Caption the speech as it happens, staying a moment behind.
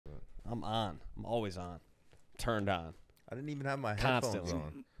I'm on. I'm always on. Turned on. I didn't even have my headphones Constantly.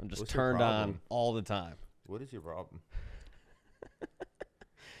 on. I'm just What's your turned problem? on all the time. What is your problem?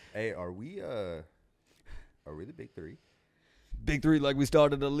 Hey, are we the Big 3? Big 3 like we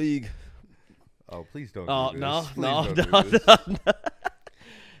started a league. Oh, please don't Oh, do this. no, Please no, don't no, do this. no.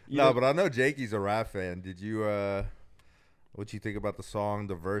 No, but I know Jakey's a rap fan. Did you, what you think about the song,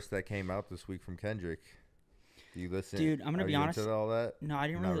 the verse that came out this week from Kendrick? Do you listen? Dude, I'm gonna Are be you honest. into all that? No, I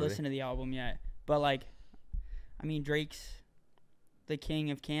didn't Not really listen to the album yet. But like, I mean, Drake's the king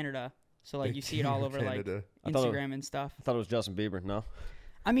of Canada, so like The you see it king all of over like Canada. I thought it- Instagram and stuff. I thought it was Justin Bieber. No.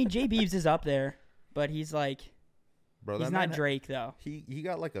 I mean, J Beebs is up there, but he's like, Bro, he's that not man Drake though. He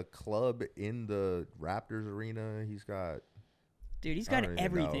got like a club in the Raptors arena. He's got Dude, he's I got don't even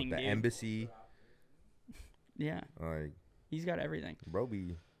everything, know, the dude. embassy. Yeah, Like, he's got everything. bro,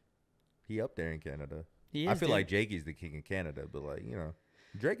 he up there in Canada. He is. I feel dude. like Jakey's the king of Canada, but like, you know,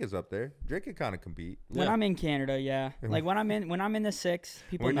 Drake is up there. Drake can kind of compete. When Yeah. I'm in Canada, yeah. Like when I'm in the six,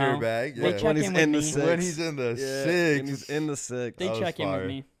 people When know. you're back, They yeah. check When he's in with in the me. six. When he's in the Yeah, six. and he's in the six. They That was check in with fire.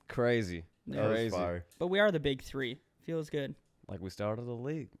 me. Crazy. That was Crazy. fire. But we are the big three. Feels good. Like we started a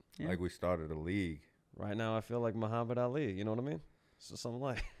league. Yeah. Like we started a league. Right now, I feel like Muhammad Ali. You know what I mean? It's just something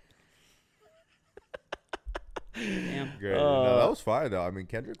like. Damn. Great. No, that was fire though. I mean,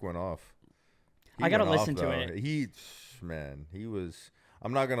 Kendrick went off. I gotta went off, listen to though. it. He was.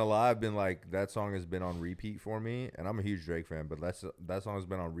 I'm not gonna lie. I've been like, that song has been on repeat for me, and I'm a huge Drake fan. But that song has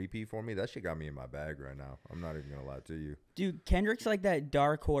been on repeat for me. That shit got me in my bag right now. I'm not even gonna lie to you. Dude, Kendrick's like that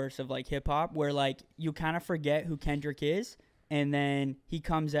dark horse of like hip hop where like you kind of forget who Kendrick is, and then he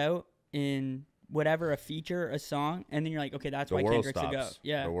comes out in whatever, a feature, a song, and then you're like, okay, that's The why world Kendrick's a go. stops.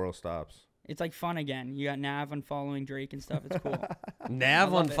 Yeah. The world stops. It's like fun again. You got Nav unfollowing Drake and stuff. It's cool.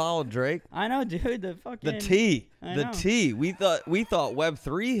 Nav love it. unfollowed Drake. I know, dude. The fucking The T. I The know. T. We thought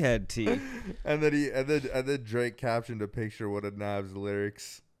Web3 had T. And then Drake captioned a picture with a Nav's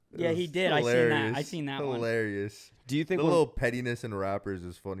lyrics. It Yeah, was he did. I seen that. hilarious. I seen that one. Hilarious. Do you think The when, little pettiness in rappers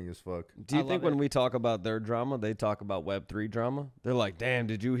is funny as fuck. do you I think love when it. we talk about their drama, they talk about Web3 drama? They're like, "Damn,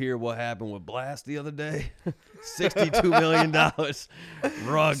 did you hear what happened with Blast the other day? $62 million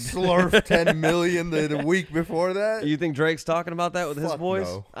rugged." Slurf 10 million the week before that. You think Drake's talking about that with his Fuck voice?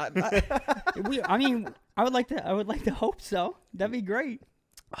 no. I mean, I would like to hope so. That'd be great.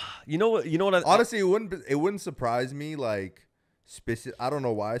 You know what? Honestly, it wouldn't surprise me. Like, I don't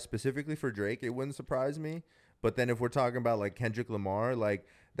know why specifically for Drake it wouldn't surprise me. But then if we're talking about like Kendrick Lamar, like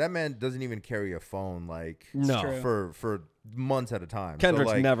that man doesn't even carry a phone like No. true. for months at a time. Kendrick's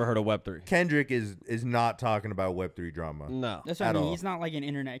so, like, never heard of Web3. Kendrick is not talking about Web3 drama. No. That's what I At mean. all. He's not like an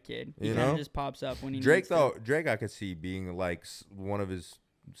internet kid. He You kind of know? just pops up when he Drake needs to. though, Drake I could see being like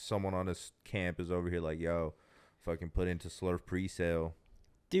someone on his camp is over here like, yo, fucking put into Slurf pre-sale,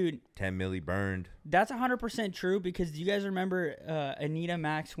 Dude, 10 milli burned. that's 100% true because do you guys remember Anita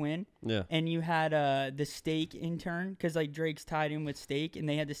Max Win? Yeah. And you had the steak intern because like Drake's tied in with steak and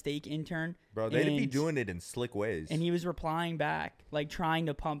they had the steak intern. Bro, they'd be and- doing it in slick ways. And he was replying back, like trying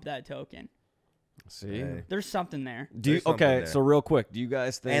to pump that token. See. Hey. There's something there. Do you, There's something okay, there. so real quick, do you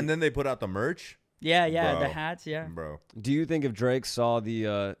guys think And then they put out the merch. Yeah, yeah, Bro. the hats, yeah. Bro. Do you think if Drake saw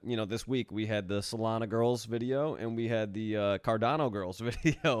the, this week we had the Solana girls video and we had the Cardano girls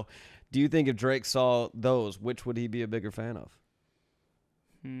video. Do you think if Drake saw those, which would he be a bigger fan of?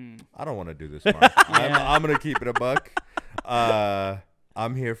 I don't want to do this, Mark. I'm going to keep it a buck.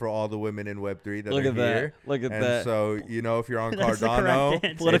 I'm here for all the women in Web3 that Look are at that. here. Look at and that. So, if you're on That's the Cardano, correct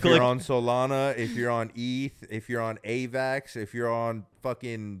answer. if Politically- you're on Solana, if you're on ETH, if you're on AVAX, if you're on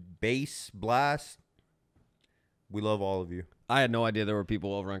fucking Base, Blast, we love all of you. I had no idea there were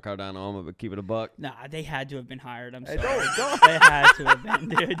people over on Cardano. I'm gonna keep it a buck. Nah, they had to have been hired. I'm Hey, sorry. don't. They had to have been,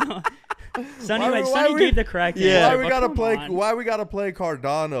 dude. Don't. Sonny, Why Sonny we- gave the correct Yeah. answer. Why we but gotta come play? on. Why we gotta play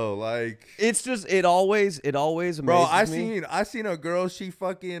Cardano? Like, It's just it always amazes bro, me. I seen a girl. She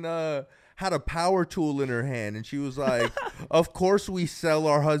fucking had a power tool in her hand, and she was like, "Of course we sell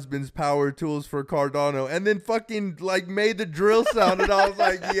our husband's power tools for Cardano," and then fucking like made the drill sound, and I was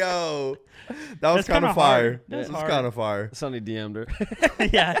like, "Yo, that was That's kind kinda of fire. hard. That That's was hard. kind of fire." Sonny DM'd her.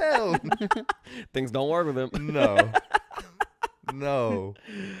 Yeah. Hell Things don't work with him. no, no.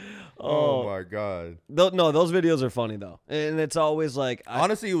 Oh my god. No, those videos are funny though, and it's always like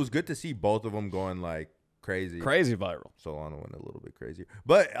Honestly, it was good to see both of them going like crazy. crazy viral. Solana went a little bit crazy,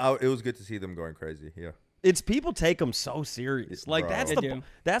 but it was good to see them going crazy. Yeah. It's people take them so serious. Like Bro. that's They do.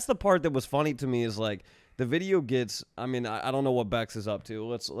 that's the part that was funny to me is like the video gets. I mean, I don't know what Bex is up to.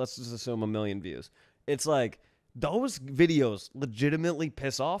 Let's just assume 1 million views. It's like those videos legitimately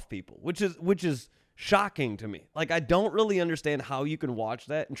piss off people, which is shocking to me. Like, I don't really understand how you can watch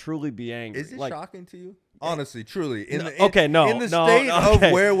that and truly be angry. Is it like, shocking to you? Honestly, truly. In the no, state okay.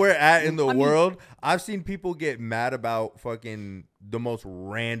 of where we're at in the world, I've seen people get mad about fucking the most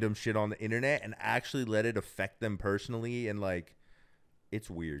random shit on the internet and actually let it affect them personally, and like, it's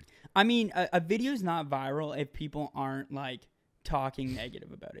weird. I mean, a video's not viral if people aren't like talking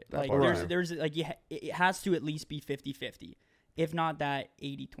negative about it. Like, there's like, it has to at least be 50-50. If not that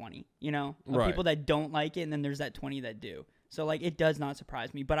 80-20, you know, of people that don't like it, and then there's that 20 that do. So like, it does not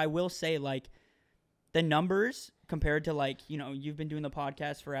surprise me. But I will say, like, the numbers compared to, like, you know, you've been doing the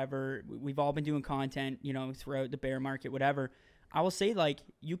podcast forever. We've all been doing content, you know, throughout the bear market, whatever. I will say, like,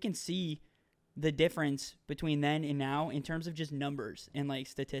 you can see the difference between then and now in terms of just numbers and like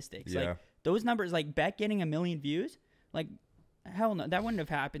statistics. Yeah. Like, those numbers, like Beck getting 1 million views, like, hell no, that wouldn't have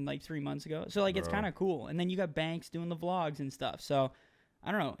happened like 3 months ago. So like, it's kind of cool. And then you got Banks doing the vlogs and stuff. So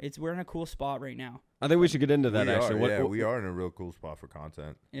I don't know. We're in a cool spot right now. I think we should get into that, actually. We are in a real cool spot for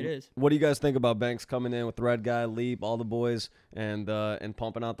content. It is. What do you guys think about Banks coming in with Red Guy, Leap, all the boys, and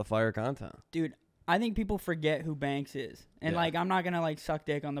pumping out the fire content? Dude, I think people forget who Banks is. And like, I'm not going to like suck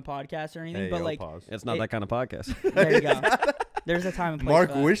dick on the podcast or anything, but like, pause. It's not that kind of podcast. There you go. There's a time and place. Marc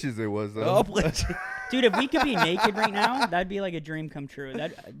for that. wishes it was, though. Oh, please. Dude, if we could be naked right now, that'd be like a dream come true.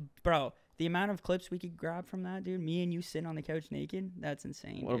 Bro, the amount of clips we could grab from that, dude, me and you sitting on the couch naked, that's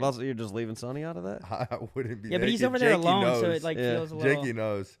insane. What about you're just leaving Sonny out of that? I wouldn't be. Yeah, but he's naked. over there Jakey alone, knows. so it like feels a little. Jakey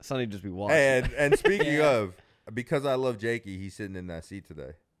knows. Sonny just be watching. Hey, and speaking Yeah. of, because I love Jakey, he's sitting in that seat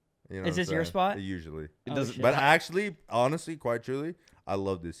today. You know Is this your spot? Usually. It doesn't. shit. But actually, honestly, quite truly, I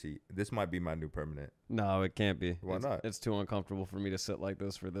love this seat. This might be my new permanent. No, it can't be. Why not? It's too uncomfortable for me to sit like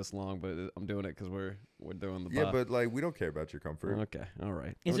this for this long, but I'm doing it because we're doing the Yeah, pod. but like, we don't care about your comfort. Okay, all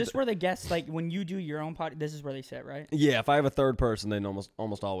right. Is this where the guests, like, when you do your own pod, this is where they sit, right? Yeah, if I have a third person, they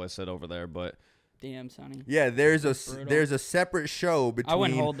almost always sit over there. But Damn, Sonny. Yeah, there's brutal. a separate show I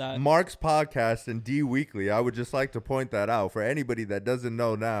wouldn't between hold that. Marc's podcast and D Weekly. I would just like to point that out for anybody that doesn't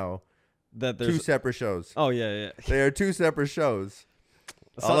know now. that Two there's separate shows. oh yeah. They are two separate shows.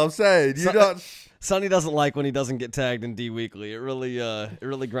 Son- All I'm saying, you Son- don't Sonny doesn't like when he doesn't get tagged in D Weekly. It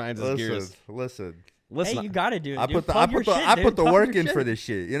really grinds his gears. listen. Listen, Hey, you got to do it, I dude. put the Plug your shit, I dude. put the Plug work your in shit. for this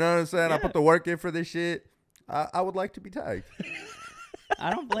shit. You know what I'm saying? I put the work in for this shit. I would like to be tagged. I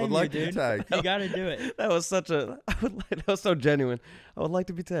don't blame Would like you, to be dude. tagged. You got to do it. that was that was so genuine. I would like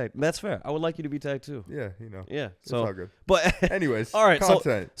to be tagged. That's fair. I would like you to be tagged too. Yeah, you know. Yeah. It's So, all good. but Anyways, all right.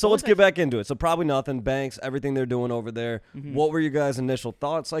 content. So let's get back into it. So probably nothing. Banks, everything they're doing over there. Mm-hmm. What were your guys' initial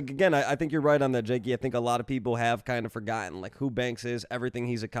thoughts? Like, again, I think you're right on that, Jakey. I think a lot of people have kind of forgotten like who Banks is, everything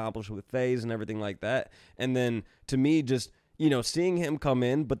he's accomplished with FaZe and everything like that. And then to me, just seeing him come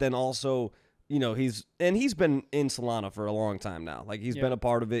in, but then also. He's been in Solana for a long time now. Like, he's been a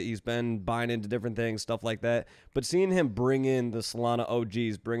part of it. He's been buying into different things, stuff like that. But seeing him bring in the Solana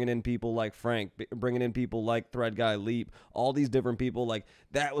OGs, bringing in people like Frank, bringing in people like Thread Guy, Leap, all these different people, like,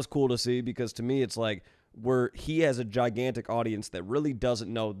 that was cool to see because to me, it's like, where he has a gigantic audience that really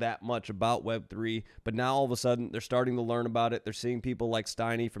doesn't know that much about Web3, but now all of a sudden they're starting to learn about it. They're seeing people like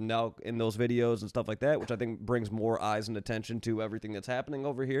Steiny from now in those videos and stuff like that, which I think brings more eyes and attention to everything that's happening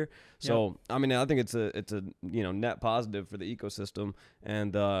over here. So, I mean, I think it's a net positive for the ecosystem,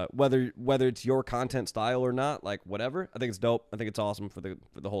 and whether it's your content style or not, like whatever, I think it's dope. I think it's awesome for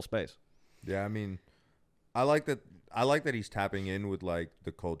the whole space. Yeah, I mean, I like that he's tapping in with like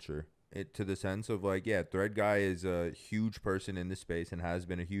the culture. To the sense of like, yeah, Thread Guy is a huge person in the space and has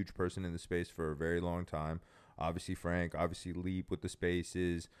been a huge person in the space for a very long time. Obviously Frank, obviously Leap with the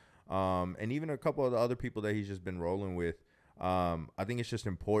spaces, and even a couple of the other people that he's just been rolling with. I think it's just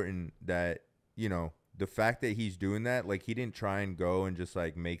important that, the fact that he's doing that, like he didn't try and go and just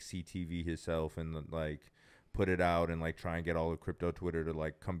like make CTV himself and like put it out and like try and get all of crypto Twitter to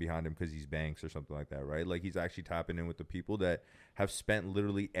like come behind him because he's Banks or something like that, right? Like he's actually tapping in with the people that have spent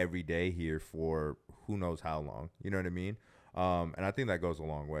literally every day here for who knows how long. You know what I mean? And I think that goes a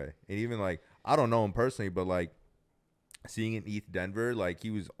long way. And even like, I don't know him personally, but like seeing in ETH Denver, like he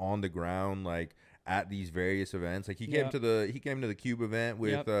was on the ground, like at these various events. Like he came to the Cube event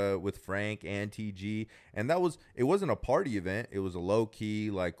with Frank and TG, and it wasn't a party event. It was a low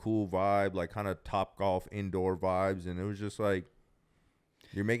key, like cool vibe, like kind of Top Golf indoor vibes, and it was just like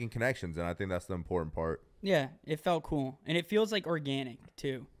you're making connections, and I think that's the important part. Yeah, it felt cool, and it feels like organic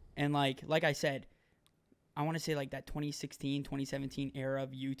too. And like I said, I want to say like that 2016, 2017 era of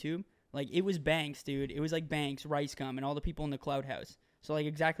YouTube. Like it was Banks, dude. It was like Banks, RiceGum, and all the people in the Cloud House. So, like,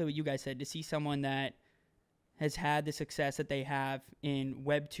 exactly what you guys said, to see someone that has had the success that they have in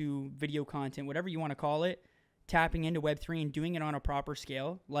Web 2 video content, whatever you want to call it, tapping into Web3 and doing it on a proper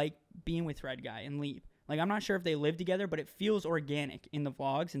scale, like being with Thread Guy and Leap. Like, I'm not sure if they live together, but it feels organic in the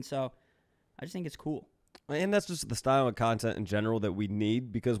vlogs, and so I just think it's cool. And that's just the style of content in general that we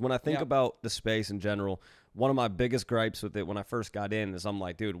need, because when I think about the space in general, one of my biggest gripes with it when I first got in is I'm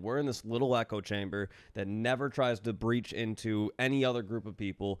like, dude, we're in this little echo chamber that never tries to breach into any other group of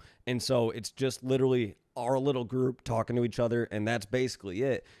people. And so it's just literally our little group talking to each other, and that's basically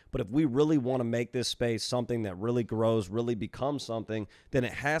it. But if we really want to make this space something that really grows, really becomes something, then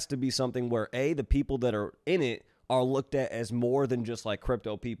it has to be something where, A, the people that are in it are looked at as more than just like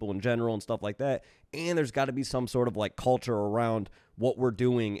crypto people in general and stuff like that. And there's got to be some sort of like culture around what we're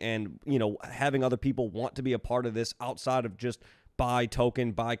doing, and, you know, having other people want to be a part of this outside of just buy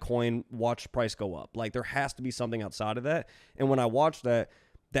token, buy coin, watch price go up. Like, there has to be something outside of that. And when I watch that,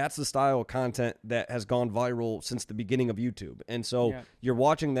 that's the style of content that has gone viral since the beginning of YouTube. And so you're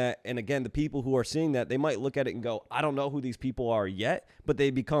watching that, and again, the people who are seeing that, they might look at it and go, I don't know who these people are yet, but they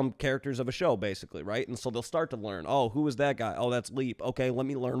become characters of a show, basically, right? And so they'll start to learn, oh, who is that guy? Oh, that's Leap. Okay, let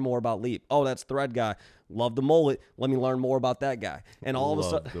me learn more about Leap. Oh, that's Thread Guy. Love the mullet. Let me learn more about that guy. And all of a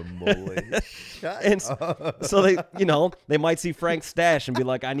sudden, the mullet. And so they, you know, they might see Frank's stash and be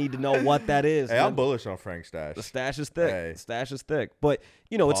like, I need to know what that is. Hey, I'm bullish on Frank's stash. The stash is thick. The stash is thick. But,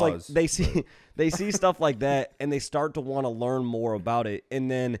 you know, it's like they see stuff like that, and they start to want to learn more about it. And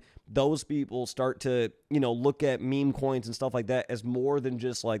then those people start to, you know, look at meme coins and stuff like that as more than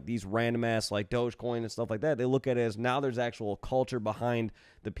just like these random ass like Dogecoin and stuff like that. They look at it as now there's actual culture behind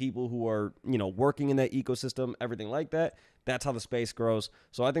the people who are, you know, working in that ecosystem, everything like that. That's how the space grows.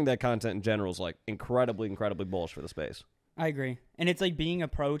 So I think that content in general is like incredibly, incredibly bullish for the space. I agree. And it's like being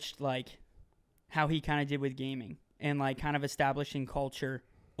approached like how he kind of did with gaming, and like kind of establishing culture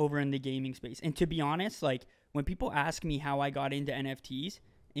over in the gaming space. And to be honest, like when people ask me how I got into NFTs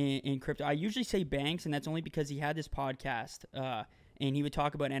in crypto, I usually say banks, and that's only because he had this podcast and he would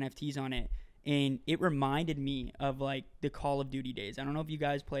talk about NFTs on it. And it reminded me of like the Call of Duty days. I don't know if you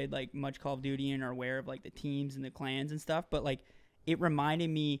guys played like much Call of Duty and are aware of like the teams and the clans and stuff, but like it reminded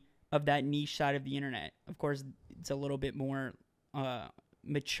me of that niche side of the internet. Of course, it's a little bit more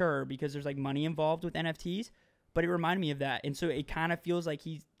mature because there's like money involved with NFTs, but it reminded me of that. And so it kind of feels like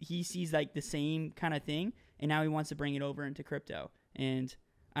he sees like the same kind of thing, and now he wants to bring it over into crypto. And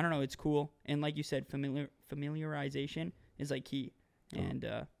I don't know, it's cool. And like you said, familiarization is like key. And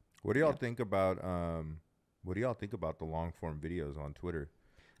what do y'all think about the long form videos on Twitter?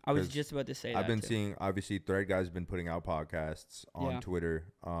 I was just about to say I've been seeing, obviously, Thread Guy's been putting out podcasts on Twitter,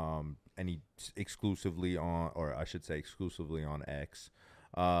 and he exclusively on X,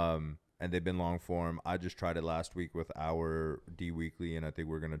 and they've been long form. I just tried it last week with our D Weekly, and I think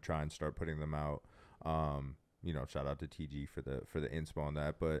we're gonna try and start putting them out. You know, shout out to TG for the inspo on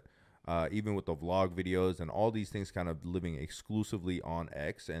that, but even with the vlog videos and all these things kind of living exclusively on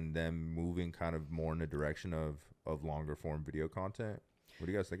X and them moving kind of more in the direction of longer form video content. What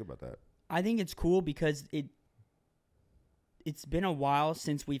do you guys think about that? I think it's cool because it's been a while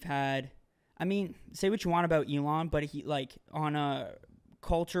since we've had, I mean, say what you want about Elon, but he like on a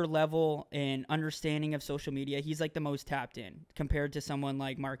culture level and understanding of social media, he's like the most tapped in compared to someone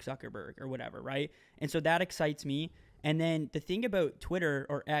like Mark Zuckerberg or whatever, right? And so that excites me. And then the thing about Twitter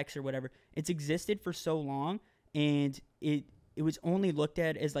or X or whatever, it's existed for so long, and it was only looked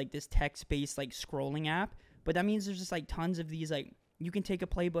at as like this text-based like scrolling app. But that means there's just like tons of these, like you can take a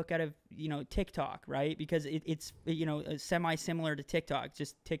playbook out of, you know, TikTok, right? Because it's you know, semi-similar to TikTok,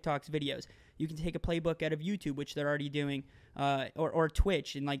 just TikTok's videos. You can take a playbook out of YouTube, which they're already doing, or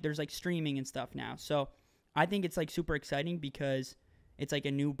Twitch, and like there's like streaming and stuff now. So I think it's like super exciting because it's like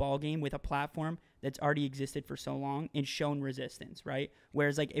a new ball game with a platform that's already existed for so long and shown resistance, right?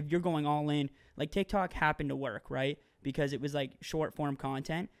 Whereas like if you're going all in, like TikTok happened to work, right? Because it was like short form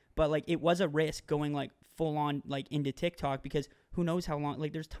content, but like it was a risk going like full on like into TikTok, because who knows how long,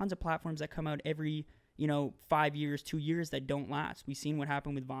 like there's tons of platforms that come out every, you know, 5 years, 2 years that don't last. We've seen what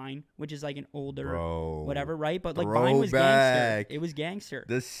happened with Vine, which is like an older whatever, right? But like Vine was gangster. It was gangster.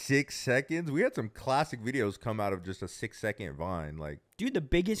 The 6 seconds. We had some classic videos come out of just a 6-second Vine. Like, dude, the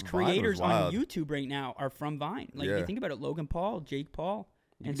biggest creators on YouTube right now are from Vine. Like, if you think about it, Logan Paul, Jake Paul.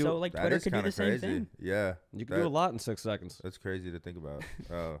 And so like Twitter could do the same thing. Yeah. You can do a lot in 6 seconds. That's crazy to think about.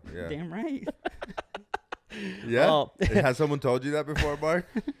 Oh, yeah. Damn right. Yeah. Has someone told you that before, Mark?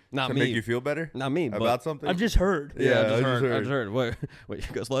 Not to me. make you feel better? Not me. About something? I've just heard. Yeah, I just heard. Wait, you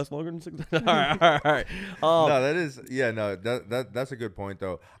guys last longer than 6 seconds? All right. No, that is, that's a good point,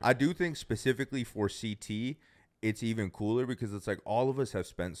 though. I do think specifically for CT, it's even cooler because it's like all of us have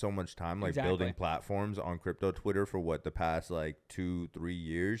spent so much time like building platforms on crypto Twitter for the past like 2-3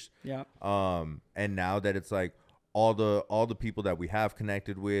 years. Yeah. And now that it's like all the people that we have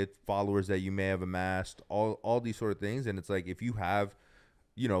connected with, followers that you may have amassed, all these sort of things. And it's like, if you have,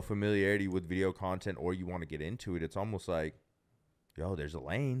 you know, familiarity with video content or you want to get into it, it's almost like, yo, there's a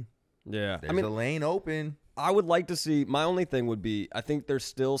lane. Yeah. There's a lane open. I would like to see, my only thing would be, I think there's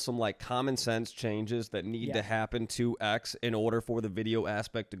still some like common sense changes that need to happen to X in order for the video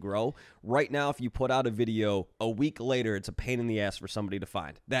aspect to grow. Right now, if you put out a video a week later, it's a pain in the ass for somebody to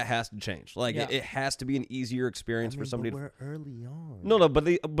find. That has to change. Like it has to be an easier experience for somebody. But we're early on. No,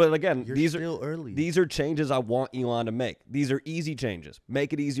 but again, these are early. These are changes I want Elon to make. These are easy changes.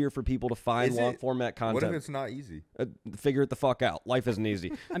 Make it easier for people to find long format content. What if it's not easy? Figure it the fuck out. Life isn't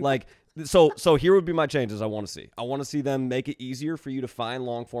easy. Like. So here would be my changes I want to see. I want to see them make it easier for you to find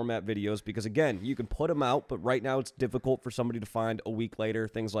long format videos because, again, you can put them out, but right now it's difficult for somebody to find a week later,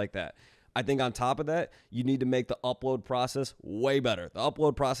 things like that. I think on top of that, you need to make the upload process way better. The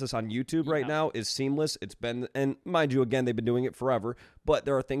upload process on YouTube right now is seamless. It's been, and mind you, again, they've been doing it forever, but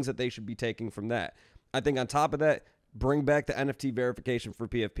there are things that they should be taking from that. I think on top of that, bring back the NFT verification for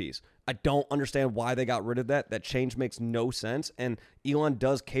PFPs. I don't understand why they got rid of that. That change makes no sense. And Elon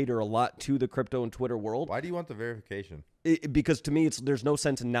does cater a lot to the crypto and Twitter world. Why do you want the verification? Because to me, there's no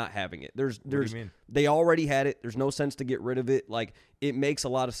sense in not having it. What do you mean? They already had it. There's no sense to get rid of it. Like, it makes a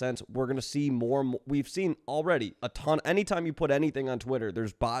lot of sense. We're going to see more. We've seen already a ton. Anytime you put anything on Twitter,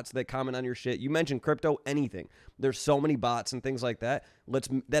 there's bots that comment on your shit. You mentioned crypto, anything. There's so many bots and things like that.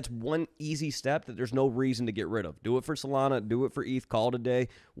 That's one easy step that there's no reason to get rid of. Do it for Solana. Do it for ETH. Call it a day.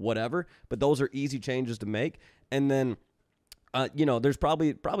 Whatever. But those are easy changes to make. And then, you know, there's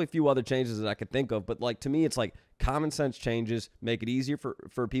probably a few other changes that I could think of. But, like, to me, it's like common sense changes, make it easier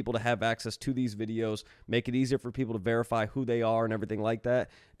for people to have access to these videos, make it easier for people to verify who they are and everything like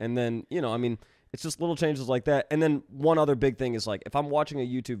that. And then, you know, I mean, it's just little changes like that. And then one other big thing is, like, if I'm watching a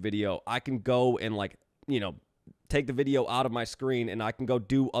YouTube video, I can go and, like, you know, take the video out of my screen and I can go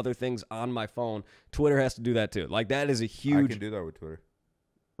do other things on my phone. Twitter has to do that too. Like, that is a huge... I can do that with Twitter.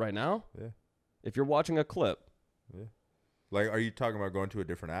 Right now? Yeah. If you're watching a clip. Yeah. Like, are you talking about going to a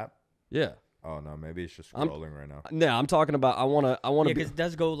different app? Yeah. Oh no, maybe it's just scrolling right now. Yeah, I'm talking about I want to because it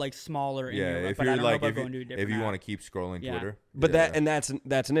does go like smaller. In yeah, your, if but you're I don't like know about going to a different if you app. want to keep scrolling Twitter. But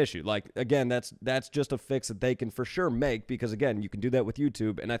that's an issue. Like, again, that's just a fix that they can for sure make because, again, you can do that with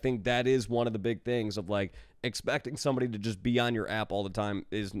YouTube, and I think that is one of the big things of, like, expecting somebody to just be on your app all the time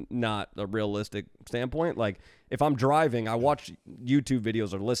is not a realistic standpoint. Like, if I'm driving, I watch YouTube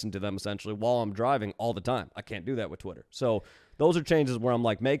videos or listen to them essentially while I'm driving all the time. I can't do that with Twitter. So those are changes where I'm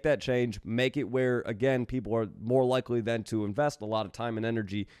like, make that change, make it where, again, people are more likely then to invest a lot of time and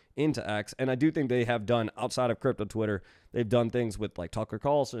energy into X. And I do think they have done, outside of crypto Twitter, they've done things with, like, Tucker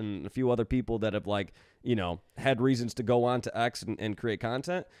Colcer and a few other people that have, like, you know, had reasons to go on to X and create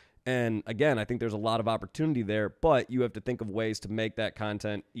content. And again, I think there's a lot of opportunity there, but you have to think of ways to make that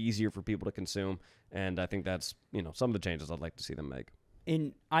content easier for people to consume. And I think that's, you know, some of the changes I'd like to see them make.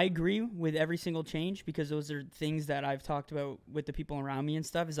 And I agree with every single change because those are things that I've talked about with the people around me and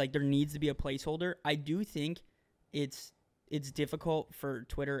stuff. Is like there needs to be a placeholder. I do think it's difficult for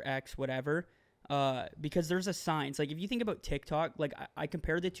Twitter, X, whatever, because there's a science. Like, if you think about TikTok, like I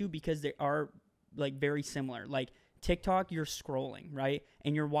compare the two because they are, like, very similar. Like, TikTok, you're scrolling, right?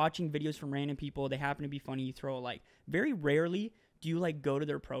 And you're watching videos from random people. They happen to be funny. You throw a like. Very rarely do you, like, go to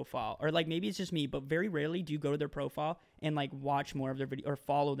their profile, or, like, maybe it's just me, but very rarely do you go to their profile and, like, watch more of their video or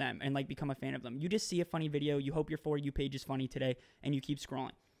follow them and, like, become a fan of them. You just see a funny video. You hope your For You page is funny today, and you keep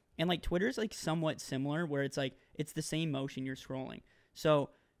scrolling. And, like, Twitter's, like, somewhat similar where it's, like, it's the same motion you're scrolling. So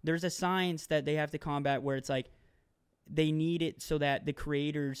there's a science that they have to combat where it's, like, they need it so that the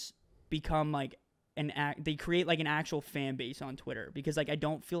creators become, like, they create, like, an actual fan base on Twitter, because, like, I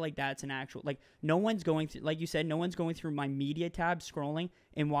don't feel like that's an actual, like, no one's going through, like you said, no one's going through my media tab scrolling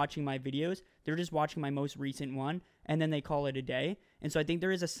and watching my videos. They're just watching my most recent one, and then they call it a day. And so I think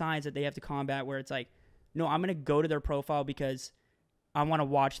there is a science that they have to combat where it's like, no, I'm going to go to their profile because I want to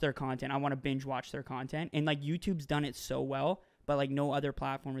watch their content. I want to binge watch their content. And, like, YouTube's done it so well, but, like, no other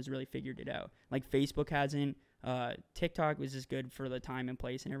platform has really figured it out. Like, Facebook hasn't. TikTok was just good for the time and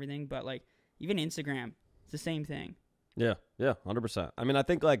place and everything, but, like, even Instagram, it's the same thing. Yeah, 100%. I mean, I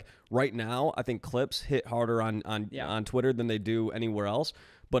think, like, right now, I think clips hit harder on Twitter than they do anywhere else.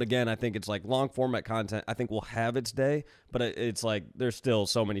 But again, I think it's like long format content, I think will have its day, but it's like there's still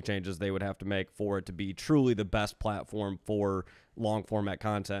so many changes they would have to make for it to be truly the best platform for long format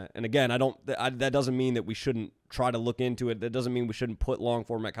content. And again, that doesn't mean that we shouldn't try to look into it. That doesn't mean we shouldn't put long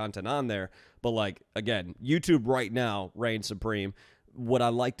format content on there. But, like, again, YouTube right now reigns supreme. Would I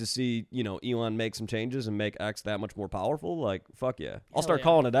like to see, you know, Elon make some changes and make X that much more powerful? Like, fuck yeah. I'll start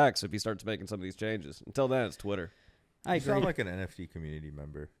calling it X if he starts making some of these changes. Until then, it's Twitter. I You agree. sound like an NFT community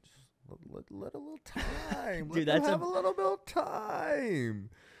member. Just let a little time. Dude, let them that's have a little bit of time.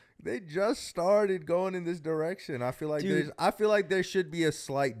 They just started going in this direction. I feel like there should be a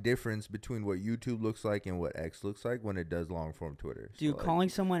slight difference between what YouTube looks like and what X looks like when it does long form Twitter. Dude, So, like, calling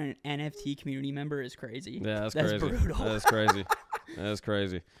someone an NFT community member is crazy. Yeah, that's That's crazy. brutal. That's crazy. That's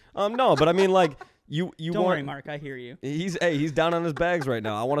crazy. No, but I mean, like you Don't want. worry, Mark. I hear you. He's down on his bags right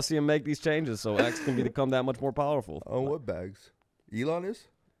now. I want to see him make these changes so X can become that much more powerful. oh, what bags? Elon is?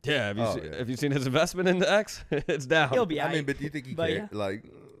 Yeah, yeah. have you seen his investment into X? It's down. He'll be. I mean, but do you think he But cares? yeah. Like,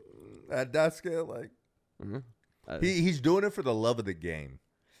 at that scale, like, Mhm. he's doing it for the love of the game.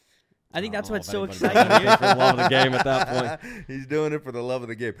 I think that's don't know what's if so anybody's exciting, doing anything dude. for the love of the game at that point. He's doing it for the love of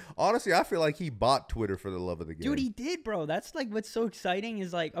the game. Honestly, I feel like he bought Twitter for the love of the game. Dude, he did, bro. That's like what's so exciting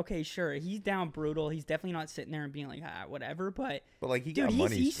is like, okay, sure, he's down brutal. He's definitely not sitting there and being like, whatever. But like, he dude, got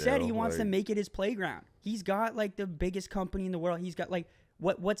money he still, said he wants to like- make it his playground. He's got like the biggest company in the world. He's got like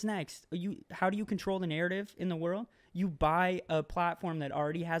what's next? How do you control the narrative in the world? You buy a platform that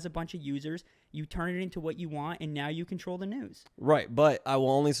already has a bunch of users, you turn it into what you want, and now you control the news. Right, but I will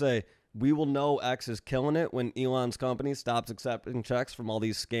only say we will know X is killing it when Elon's company stops accepting checks from all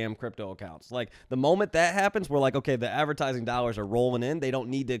these scam crypto accounts. Like, the moment that happens, we're like, okay, the advertising dollars are rolling in. They don't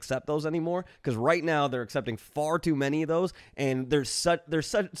need to accept those anymore because right now they're accepting far too many of those, and they're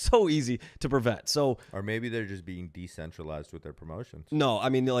so easy to prevent. So, Or maybe they're just being decentralized with their promotions. no, I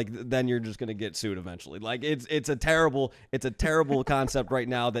mean, like, then you're just gonna get sued eventually. Like, it's a terrible concept right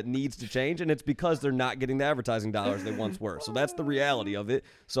now that needs to change, and it's because they're not getting the advertising dollars they once were. So that's the reality of it.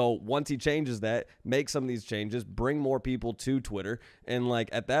 So once he changes that, make some of these changes, bring more people to Twitter, and like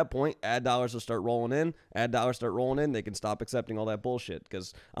at that point, ad dollars will start rolling in. Ad dollars start rolling in. They can stop accepting all that bullshit.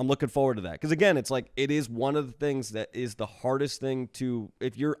 Because I'm looking forward to that. Because again, it's like it is one of the things that is the hardest thing to,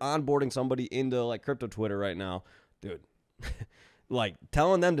 if you're onboarding somebody into like crypto Twitter right now, dude. Like,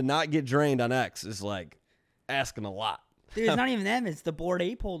 telling them to not get drained on X is like asking a lot. Dude, it's not even them. It's the Bored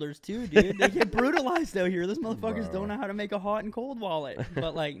Ape holders, too, dude. They get brutalized out here. Those motherfuckers Bro. don't know how to make a hot and cold wallet.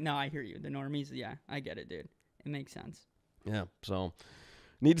 But, like, no, I hear you. The normies, yeah, I get it, dude. It makes sense. Yeah, so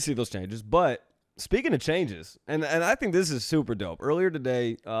need to see those changes. But speaking of changes, and I think this is super dope. Earlier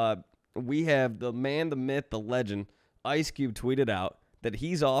today, we have the man, the myth, the legend, Ice Cube tweeted out that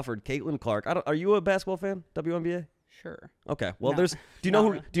he's offered Caitlin Clark. Are you a basketball fan? WNBA? Sure. Okay. Well, No. do you know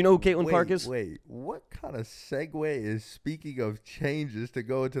who Caitlin Clark is? Wait, what kind of segue is speaking of changes to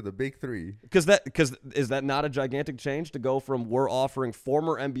go into the Big 3? Because is that not a gigantic change to go from we're offering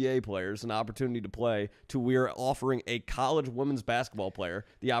former NBA players an opportunity to play to we're offering a college women's basketball player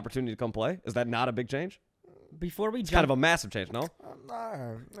the opportunity to come play? Is that not a big change? Before we It's jump, kind of a massive change, no?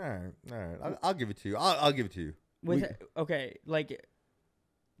 All right. I'll give it to you. I'll give it to you. okay, like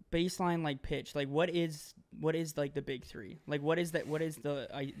baseline, like pitch, like what is like the Big 3? Like what is that? What is the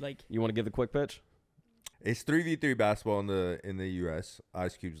like? You want to give the quick pitch? It's 3v3 basketball in the US,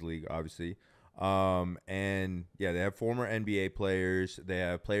 Ice Cube's league, obviously. And yeah, they have former NBA players. They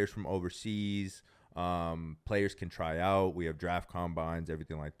have players from overseas. Players can try out. We have draft combines,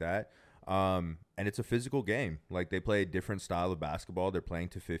 everything like that. And it's a physical game. Like, they play a different style of basketball. They're playing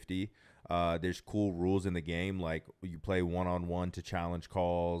to 50. There's cool rules in the game, like you play one-on-one to challenge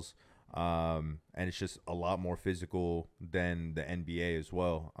calls, and it's just a lot more physical than the NBA as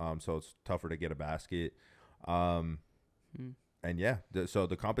well. So it's tougher to get a basket. And yeah, so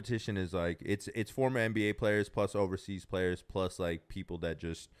the competition is like it's former NBA players plus overseas players plus like people that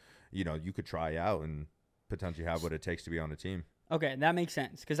just you could try out and potentially have what it takes to be on the team. Okay, that makes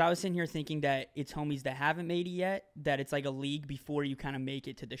sense. Because I was sitting here thinking that it's homies that haven't made it yet, that it's like a league before you kind of make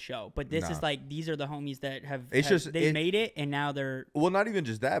it to the show. But this is like, these are the homies that they made it, and now they're... Well, not even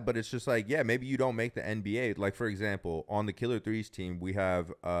just that, but it's just like, yeah, maybe you don't make the NBA. Like, for example, on the Killer Threes team, we have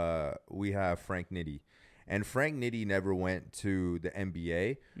Frank Nitti. And Frank Nitti never went to the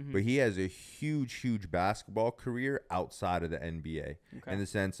NBA, but he has a huge basketball career outside of the NBA. Okay. In the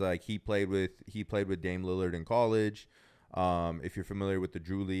sense, like, he played with Dame Lillard in college. If you're familiar with the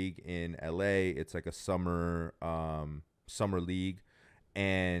Drew League in LA, it's like a summer league,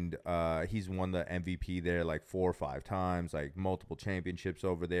 and he's won the MVP there like 4 or 5 times, like multiple championships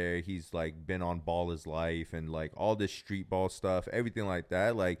over there. He's like been on ball his life and like all this street ball stuff, everything like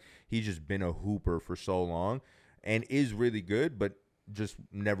that. Like, he's just been a hooper for so long and is really good, but just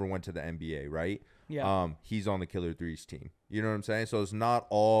never went to the NBA, right? Yeah. He's on the Killer Threes team. You know what I'm saying? So it's not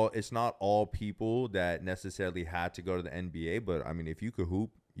all people that necessarily had to go to the NBA, but I mean, if you could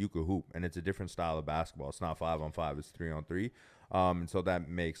hoop, you could hoop, and it's a different style of basketball. It's not 5-on-5, it's 3-on-3. And so that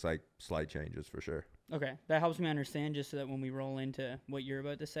makes like slight changes for sure. Okay, that helps me understand, just so that when we roll into what you're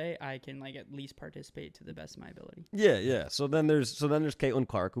about to say, I can like at least participate to the best of my ability. Yeah. So then there's Caitlin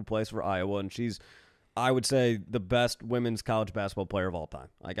Clark, who plays for Iowa, and she's, I would say, the best women's college basketball player of all time.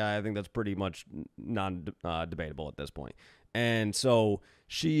 Like, I think that's pretty much non-debatable at this point. And so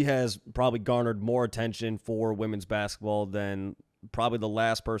she has probably garnered more attention for women's basketball than probably the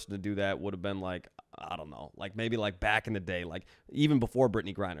last person to do that would have been, like, I don't know, like maybe like back in the day, like even before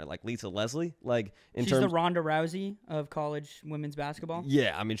Brittany Griner, like Lisa Leslie, like She's the Ronda Rousey of college women's basketball.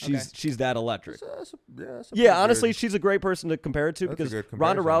 Yeah, I mean she's that electric. That's honestly, she's a great person to compare it to, because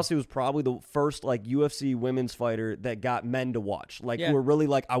Ronda Rousey was probably the first like UFC women's fighter that got men to watch, like who were really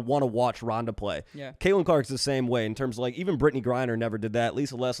like, I want to watch Ronda play. Yeah, Caitlin Clark's the same way in terms of like, even Brittany Griner never did that.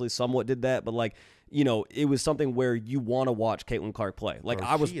 Lisa Leslie somewhat did that, but like, you know, it was something where you want to watch Caitlin Clark play. Like,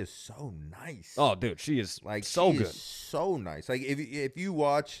 bro, she is so nice. Oh, dude, she is like so good, so nice. Like if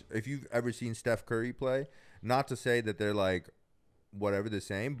you've ever seen Steph Curry play, not to say that they're like whatever the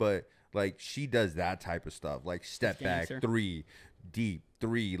same, but like she does that type of stuff, like step back three, deep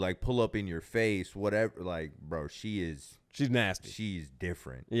three, like pull up in your face, whatever. Like, bro, she's nasty. She's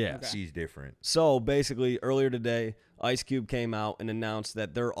different. Yeah, she's different. So basically, earlier today, Ice Cube came out and announced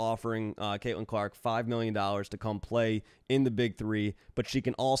that they're offering Caitlin Clark $5 million to come play in the Big 3, but she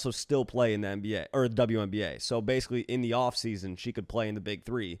can also still play in the NBA or the WNBA. So basically, in the off season, she could play in the Big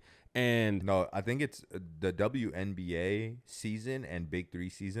 3. And no, I think it's the WNBA season and Big 3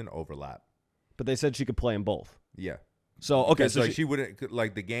 season overlap. But they said she could play in both. Yeah. So okay, so like she wouldn't,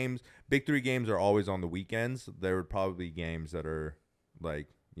 like the games. Big 3 games are always on the weekends. There would probably be games that are like,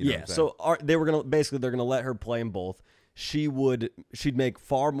 you know, what I'm saying? So they're gonna let her play in both. She'd make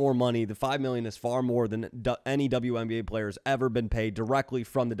far more money. The $5 million is far more than any WNBA player has ever been paid directly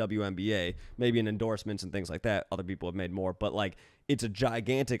from the WNBA. Maybe in endorsements and things like that, other people have made more. But like, it's a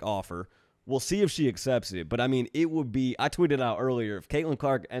gigantic offer. We'll see if she accepts it. But I mean, it would be. I tweeted out earlier, if Caitlin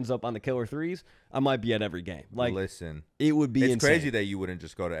Clark ends up on the Killer Threes, I might be at every game. Like, listen, it would be. It's crazy that you wouldn't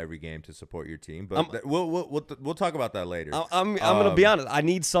just go to every game to support your team. But we'll talk about that later. I'm gonna be honest. I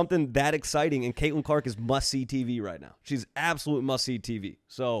need something that exciting, and Caitlin Clark is must see TV right now. She's absolute must see TV.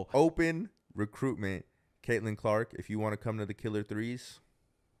 So open recruitment, Caitlin Clark. If you want to come to the Killer Threes,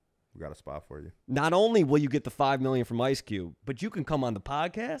 we got a spot for you. Not only will you get the $5 million from Ice Cube, but you can come on the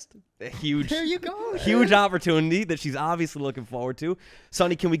podcast. A huge, there you go. Huge opportunity that she's obviously looking forward to.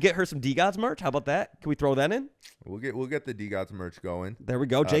 Sonny, can we get her some DeGods merch? How about that? Can we throw that in? We'll get the DeGods merch going. There we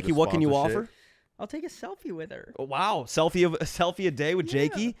go. Jakey, what can you offer? I'll take a selfie with her. Oh, wow, selfie a day with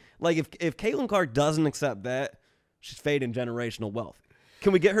Jakey. Like if Caitlin Clark doesn't accept that, she's fading generational wealth.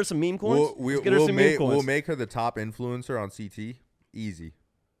 Can we get her some meme coins? We'll make her the top influencer on CT. Easy.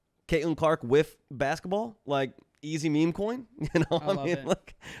 Caitlin Clark with basketball, like easy meme coin. You know, I mean,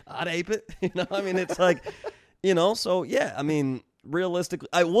 like, I'd ape it. You know, I mean, it's like, you know, so yeah, I mean, realistically,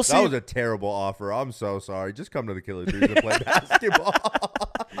 we'll see. That was a terrible offer. I'm so sorry. Just come to the Killer Threes and play basketball.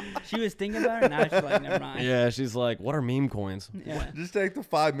 She was thinking about it, now she's like, never mind. Yeah, she's like, what are meme coins? Yeah. Just take the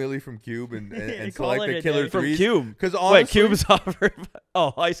 $5 million from Cube and select the Killer Threes. From Cube. Because honestly, Cube's offered.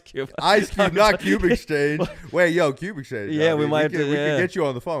 Oh, Ice Cube. Ice Cube, not cube.exchange. Wait, yo, cube.exchange. Yeah, we might. We can get you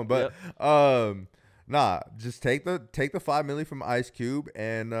on the phone, but nah, just take the $5 million from Ice Cube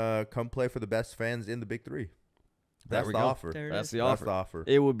and come play for the best fans in the Big 3. That's the offer. That's the offer.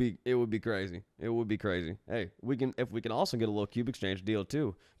 It would be crazy. It would be crazy. Hey, we can also get a little cube.exchange deal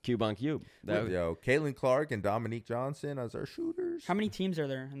too. Cube on Cube. Yo, Caitlin Clark and Dominique Johnson as our shooters. How many teams are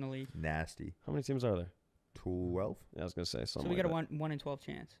there in the league? Nasty. How many teams are there? 12. Yeah, I was gonna say something. So we got a 1 in 12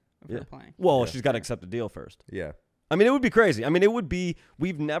 chance of her playing. Well, she's got to accept the deal first. Yeah. I mean, it would be crazy. I mean, it would be.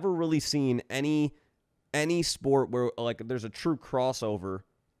 We've never really seen any sport where like there's a true crossover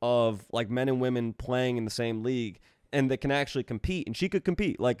of like men and women playing in the same league. And that can actually compete, and she could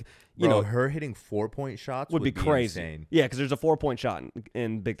compete. Like, you know, her hitting 4-point shots would be crazy. Insane. Yeah, because there's a 4-point shot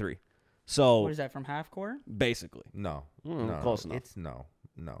in Big 3. So what is that, from half court? Basically, no, close enough. It's no.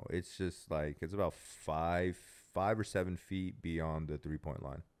 It's just like it's about 5 or 7 feet beyond the 3-point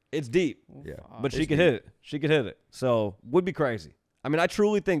line. It's deep. Yeah, but she could hit it. She could hit it. So would be crazy. I mean, I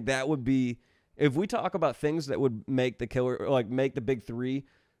truly think that would be, if we talk about things that would make the Killer, like make the Big 3.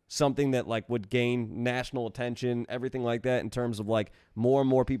 Something that like would gain national attention, everything like that, in terms of like more and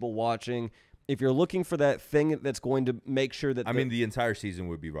more people watching. If you're looking for that thing that's going to make sure that the entire season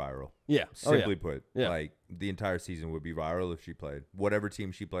would be viral. Yeah. Simply put, like the entire season would be viral if she played. Whatever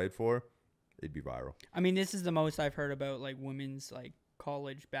team she played for, it'd be viral. I mean, this is the most I've heard about like women's like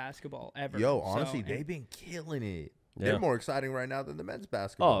college basketball ever. Yo, honestly, they've been killing it. They're more exciting right now than the men's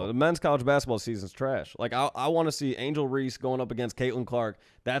basketball. Oh, the men's college basketball season's trash. Like, I want to see Angel Reese going up against Caitlin Clark.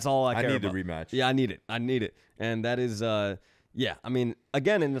 That's all I care about. I need the rematch. Yeah, I need it. And that is, yeah, I mean,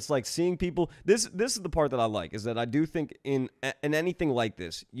 again, and it's like seeing people. This is the part that I like, is that I do think in anything like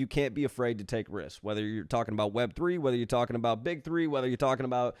this, you can't be afraid to take risks. Whether you're talking about Web3, whether you're talking about Big3, whether you're talking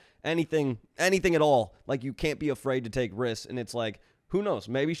about anything at all, like, you can't be afraid to take risks. And it's like, who knows?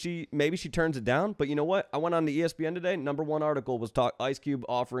 Maybe she turns it down. But you know what? I went on to ESPN today. Number one article was Ice Cube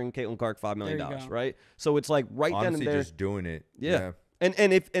offering Caitlin Clark $5 million. Right? So it's like Honestly, then and there, just doing it. Yeah. And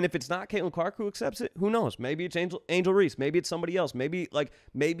if it's not Caitlin Clark who accepts it, who knows? Maybe it's Angel Reese. Maybe it's somebody else. Maybe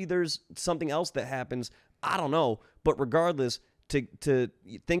there's something else that happens. I don't know. But regardless, to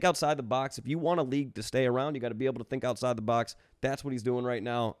think outside the box. If you want a league to stay around, you got to be able to think outside the box. That's what he's doing right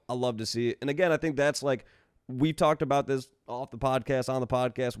now. I love to see it. And again, I think that's like, we've talked about this off the podcast, on the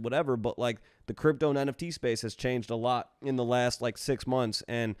podcast, whatever, but like the crypto and NFT space has changed a lot in the last like 6 months.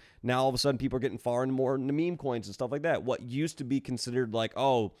 And now all of a sudden people are getting far and more into meme coins and stuff like that. What used to be considered like,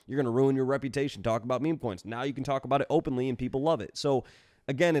 oh, you're going to ruin your reputation, talk about meme coins. Now you can talk about it openly and people love it. So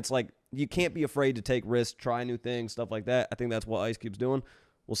again, it's like, you can't be afraid to take risks, try new things, stuff like that. I think that's what Ice Cube's doing.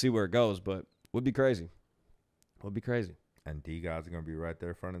 We'll see where it goes, but would be crazy. Would be crazy. And DeGods are going to be right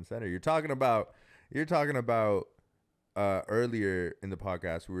there front and center. You're talking about earlier in the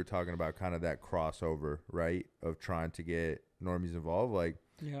podcast, we were talking about kind of that crossover, right, of trying to get normies involved. Like,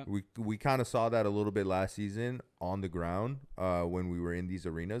 yeah, we kind of saw that a little bit last season on the ground when we were in these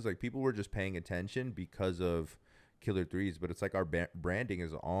arenas. Like, people were just paying attention because of Killer Threes, but it's like our branding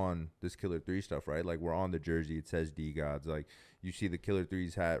is on this Killer 3 stuff, right? Like, we're on the jersey, it says DeGods. Like, you see the Killer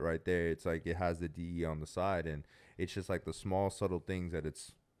Threes hat right there, it's like it has the DE on the side, and it's just like the small subtle things that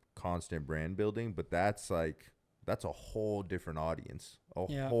it's constant brand building. But that's a whole different audience,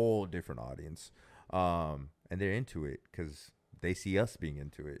 whole different audience, and they're into it because they see us being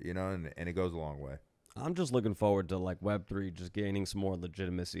into it, you know, and it goes a long way. I'm just looking forward to like Web3 just gaining some more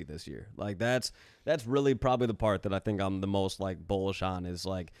legitimacy this year. Like, that's really probably the part that I think I'm the most like bullish on, is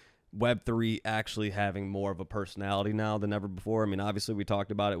like Web3 actually having more of a personality now than ever before. I mean, obviously we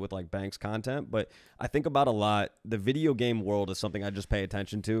talked about it with like Banks content, but I think about a lot. The video game world is something I just pay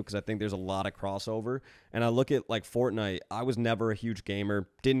attention to because I think there's a lot of crossover. And I look at like Fortnite. I was never a huge gamer,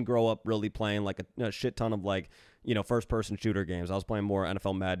 didn't grow up really playing like a shit ton of like, you know, first person shooter games. I was playing more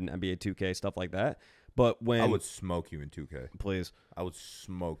NFL Madden, NBA 2K, stuff like that. But when I would smoke you in 2K. Please. I would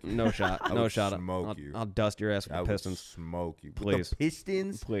smoke you. No shot. No shot. Smoke you. I'll dust your ass with the Pistons. Smoke you. Please. With the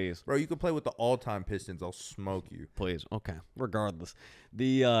Pistons? Please. Bro, you can play with the all-time Pistons. I'll smoke you. Please. Okay. Regardless.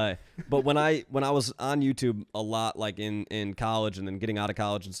 But when I was on YouTube a lot, like in college and then getting out of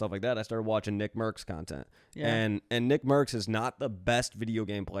college and stuff like that, I started watching Nick Merck's content. Yeah. And Nick Merckx is not the best video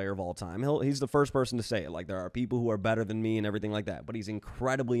game player of all time. He's the first person to say it. Like, there are people who are better than me and everything like that. But he's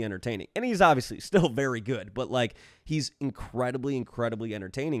incredibly entertaining. And he's obviously still very good. But like, he's incredibly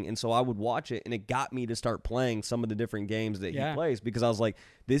entertaining. And so I would watch it, and it got me to start playing some of the different games that he plays, because I was like,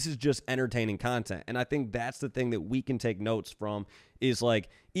 this is just entertaining content. And I think that's the thing that we can take notes from, is like,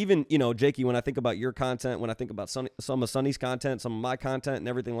 even, you know, Jakey, when I think about your content, when I think about some of Sonny's content, some of my content and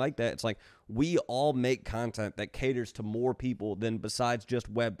everything like that, it's like we all make content that caters to more people than besides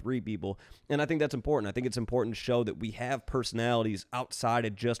just Web3 people. And I think that's important. I think it's important to show that we have personalities outside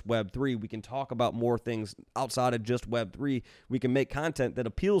of just Web3. We can talk about more things outside of just Web3. We can make content that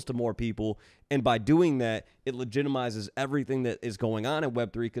appeals to more people. And by doing that, it legitimizes everything that is going on in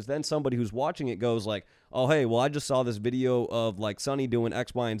Web3, because then somebody who's watching it goes like, oh, hey, well, I just saw this video of like Sonny doing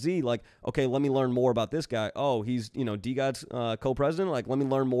X, Y, and Z. Like, okay, let me learn more about this guy. Oh, he's, you know, DeGods Co-President. Like, let me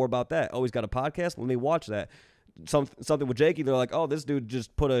learn more about that. Oh, he's got a podcast. Let me watch that. Something with Jakey, they're like, oh, this dude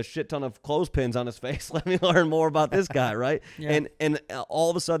just put a shit ton of clothespins on his face. Let me learn more about this guy, right? Yeah. And all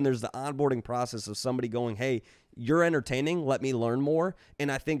of a sudden, there's the onboarding process of somebody going, hey, you're entertaining, let me learn more. And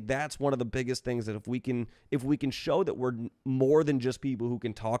I think that's one of the biggest things, that if we can show that we're more than just people who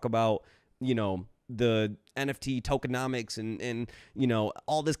can talk about, you know, the NFT tokenomics and you know,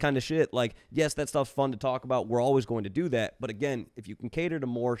 all this kind of shit. Like, yes, that stuff's fun to talk about. We're always going to do that. But again, if you can cater to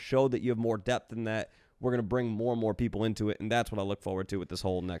more, show that you have more depth than that, we're going to bring more and more people into it. And that's what I look forward to with this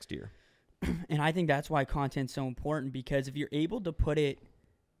whole next year. And I think that's why content's so important, because if you're able to put it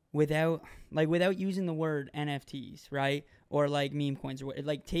without using the word NFTs, right? Or like meme coins, or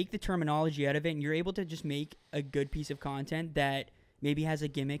like, take the terminology out of it, and you're able to just make a good piece of content that maybe has a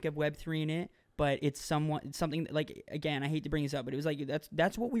gimmick of Web3 in it, but it's something that, like, again, I hate to bring this up, but it was like,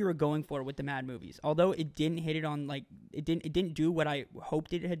 that's what we were going for with the Mad movies. Although it didn't hit it on, like, it didn't do what I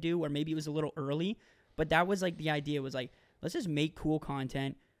hoped it had do, or maybe it was a little early, but that was like the idea, was like, let's just make cool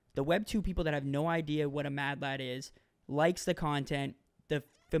content, the Web 2 people that have no idea what a Mad Lad is, likes the content, the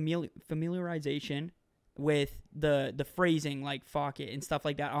familiarization with the phrasing, like fuck it and stuff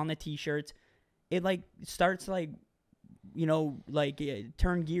like that on the t-shirts, it like starts like, you know, like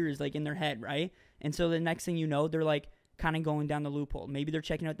turn gears like in their head, right? And so the next thing you know, they're like kind of going down the loophole. Maybe they're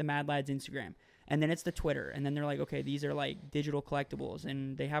checking out the Mad Lads Instagram, and then it's the Twitter, and then they're like, okay, these are like digital collectibles,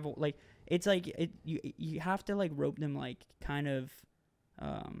 and they have like, it's like you have to like rope them like kind of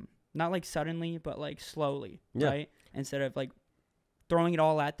not like suddenly, but like slowly, right? Instead of like throwing it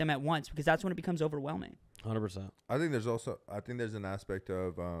all at them at once, because that's when it becomes overwhelming. 100%. I think there's an aspect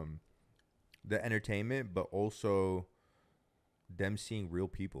of the entertainment, but also them seeing real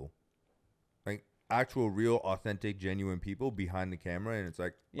people, like actual, real, authentic, genuine people behind the camera, and it's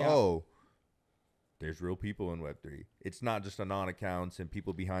like, oh, there's real people in Web3. It's not just anon accounts and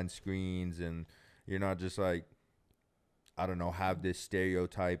people behind screens, and you're not just like, I don't know, have this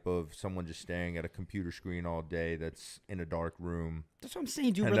stereotype of someone just staring at a computer screen all day that's in a dark room. That's what I'm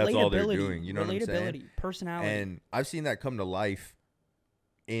saying, dude. And Relatability, that's all they're doing. You know what I'm saying? Personality. And I've seen that come to life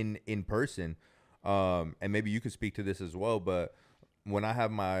in person. And maybe you could speak to this as well. But when I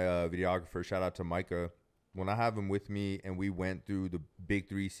have my videographer, shout out to Micah, when I have him with me and we went through the Big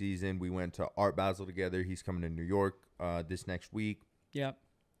 3 season, we went to Art Basel together. He's coming to New York this next week. Yep.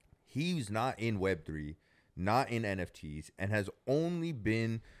 He's not in Web3. Not in NFTs, and has only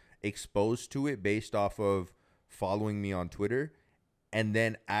been exposed to it based off of following me on Twitter, and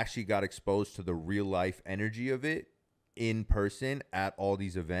then actually got exposed to the real life energy of it in person at all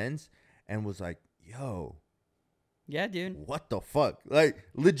these events, and was like, yo, yeah, dude, what the fuck? Like,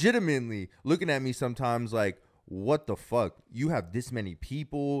 legitimately looking at me sometimes like, what the fuck? You have this many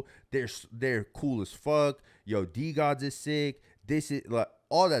people, they're cool as fuck. Yo, DeGods is sick. This is like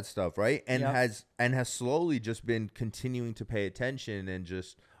all that stuff, right? And has slowly just been continuing to pay attention and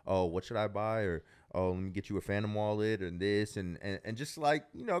just, oh, what should I buy? Or, oh, let me get you a Phantom wallet and this and just like,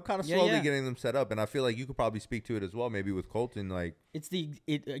 you know, kind of slowly getting them set up. And I feel like you could probably speak to it as well, maybe with Colton. Like, it's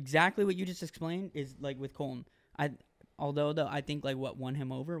exactly what you just explained is like with Colton. Although I think like what won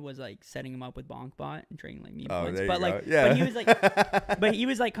him over was like setting him up with BonkBot and trading like meme points. But like, but he was like, but he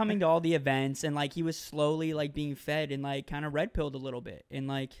was like coming to all the events, and like he was slowly like being fed and like kind of red pilled a little bit, and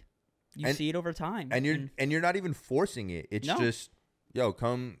like you see it over time. And you're not even forcing it. It's just, yo,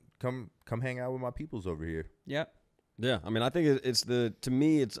 come hang out with my peoples over here. Yep. Yeah, I mean, I think to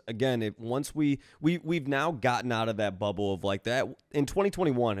me, it's, again, once we've now gotten out of that bubble of like that. In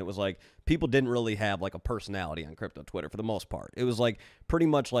 2021, it was like people didn't really have like a personality on crypto Twitter for the most part. It was like pretty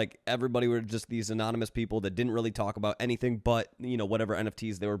much like everybody were just these anonymous people that didn't really talk about anything but, you know, whatever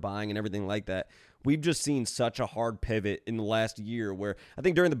NFTs they were buying and everything like that. We've just seen such a hard pivot in the last year where I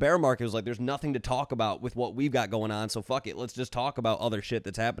think during the bear market, it was like, there's nothing to talk about with what we've got going on. So fuck it. Let's just talk about other shit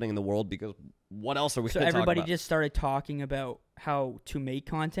that's happening in the world, because what else are we going to talk about? So everybody just started talking about how to make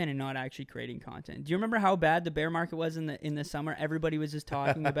content and not actually creating content. Do you remember how bad the bear market was in the summer? Everybody was just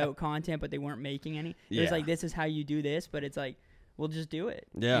talking about content, but they weren't making any. It was like, this is how you do this, but it's like, we'll just do it.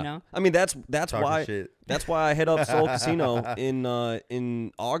 Yeah. You know? I mean, that's why I hit up Soul Casino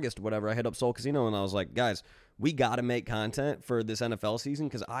in August, whatever. I hit up Soul Casino and I was like, guys, we got to make content for this NFL season,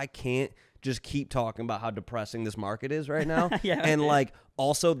 because I can't just keep talking about how depressing this market is right now. And like,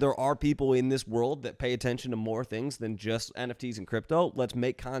 also, there are people in this world that pay attention to more things than just NFTs and crypto. Let's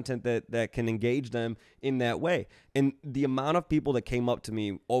make content that can engage them in that way. And the amount of people that came up to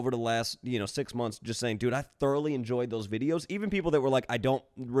me over the last 6 months just saying, dude, I thoroughly enjoyed those videos. Even people that were like, I don't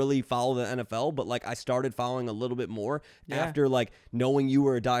really follow the NFL, but like I started following a little bit more after like knowing you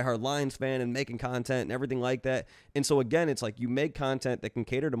were a diehard Lions fan and making content and everything like that. And so again, it's like you make content that can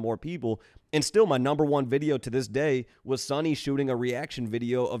cater to more people. And still, my number one video to this day was Sonny shooting a reaction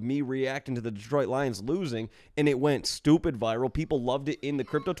video of me reacting to the Detroit Lions losing, and it went stupid viral. People loved it in the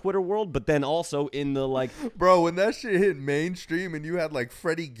crypto Twitter world, but then also in the like... Bro, when that shit hit mainstream and you had like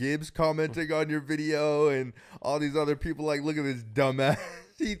Freddie Gibbs commenting on your video and all these other people like, look at this dumbass,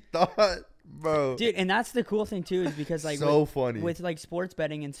 he thought... Bro, dude, and that's the cool thing too, is because like funny with like sports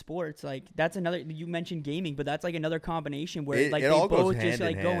betting and sports, like that's another, you mentioned gaming, but that's like another combination where like they both just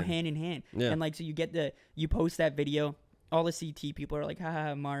like go hand in hand. And like, so you post that video, all the CT people are like,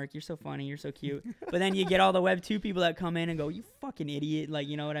 haha, Marc, you're so funny, you're so cute. But then you get all the Web 2 people that come in and go, you fucking idiot, like,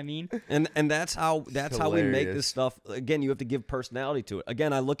 you know what I mean? And that's how we make this stuff. Again, you have to give personality to it.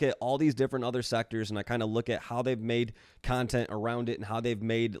 Again, I look at all these different other sectors and I kind of look at how they've made content around it and how they've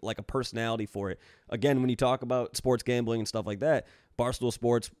made like a personality for it. Again, when you talk about sports gambling and stuff like that, Barstool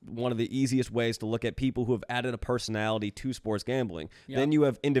Sports, one of the easiest ways to look at people who have added a personality to sports gambling. Yep. Then you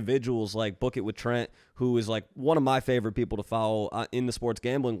have individuals like Book It with Trent, who is like one of my favorite people to follow in the sports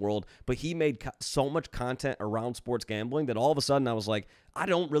gambling world. But he made so much content around sports gambling that all of a sudden I was like, I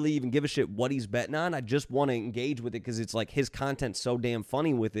don't really even give a shit what he's betting on. I just want to engage with it because it's like his content's so damn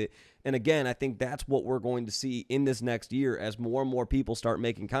funny with it. And again, I think that's what we're going to see in this next year as more and more people start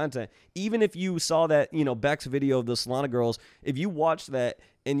making content. Even if you saw that, you know, Beck's video of the Solana girls, if you watched that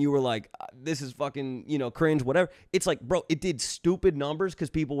and you were like, this is fucking, you know, cringe, whatever, it's like, bro, it did stupid numbers because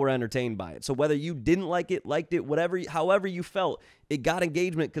people were entertained by it. So whether you didn't like it, liked it, whatever, however you felt, it got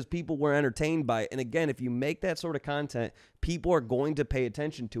engagement because people were entertained by it. And again, if you make that sort of content, people are going to pay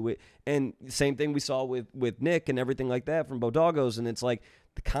attention to it. And same thing we saw with Nick and everything like that from Bodoggos. And it's like,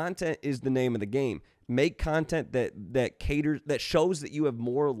 the content is the name of the game. Make content that caters, that shows that you have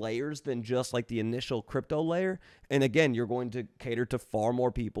more layers than just like the initial crypto layer. And again, you're going to cater to far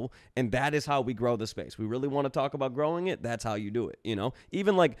more people. And that is how we grow the space. We really want to talk about growing it. That's how you do it. You know,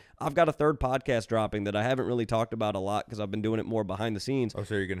 even like I've got a third podcast dropping that I haven't really talked about a lot because I've been doing it more behind the scenes. Oh,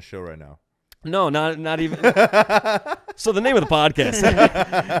 so you're going to show right now? No, not even. So the name of the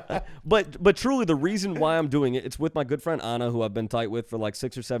podcast. but truly the reason why I'm doing it, it's with my good friend Anna, who I've been tight with for like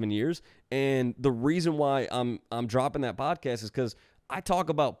 6 or 7 years. And the reason why I'm dropping that podcast is because I talk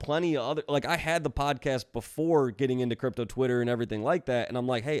about plenty of other, like I had the podcast before getting into crypto Twitter and everything like that. And I'm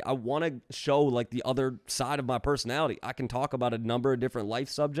like, hey, I want to show like the other side of my personality. I can talk about a number of different life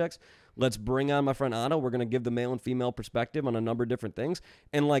subjects. Let's bring on my friend Anna. We're going to give the male and female perspective on a number of different things.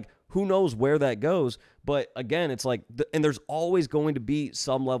 And like, who knows where that goes. But again, it's like, and there's always going to be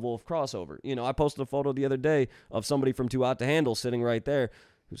some level of crossover. You know, I posted a photo the other day of somebody from Too Hot to Handle sitting right there,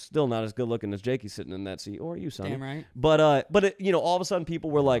 who's still not as good looking as Jakey sitting in that seat, or you, Sonny. Damn right. But it, you know, all of a sudden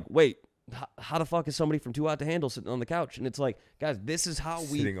people were like, wait, how the fuck is somebody from Too Hot to Handle sitting on the couch? And it's like, guys, this is how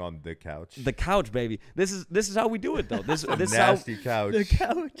we sitting on the couch. The couch, baby. This is how we do it though. This nasty couch. The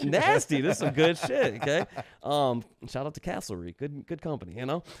couch. Nasty. This is some good shit. Okay. Shout out to Castlery. Good company. You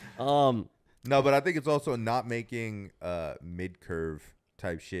know. No, but I think it's also not making mid curve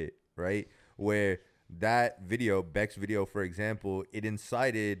type shit, right? Where that video, Beck's video, for example, it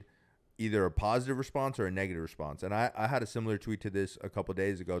incited either a positive response or a negative response. And I had a similar tweet to this a couple of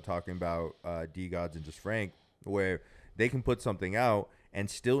days ago talking about DeGods and Just Frank, where they can put something out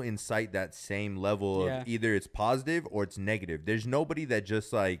and still incite that same level of either it's positive or it's negative. There's nobody that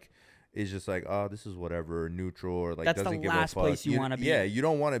just like is just like, oh, this is whatever, or neutral, or like that's doesn't the give last a fuck. place you want to be. Yeah, you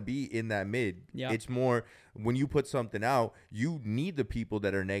don't want to be in that mid. Yep. It's more when you put something out, you need the people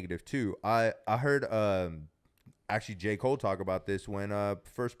that are negative too. I heard actually J. Cole talk about this when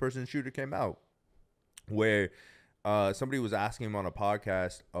First Person Shooter came out, where somebody was asking him on a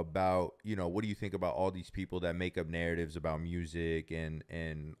podcast about, you know, what do you think about all these people that make up narratives about music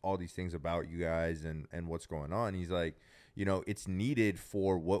and all these things about you guys and what's going on. He's like, you know, it's needed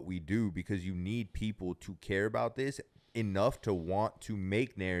for what we do because you need people to care about this enough to want to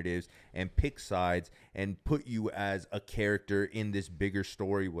make narratives and pick sides and put you as a character in this bigger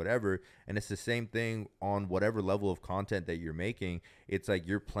story, whatever. And it's the same thing on whatever level of content that you're making. It's like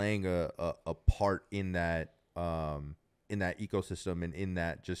you're playing a part in that ecosystem and in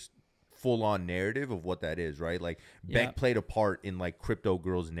that just full-on narrative of what that is, right? Like Beck played a part in like Crypto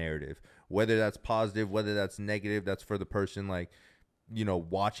Girl's narrative, whether that's positive, whether that's negative, that's for the person like, you know,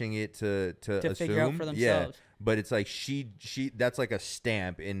 watching it to assume, figure out for themselves. Yeah, but it's like she that's like a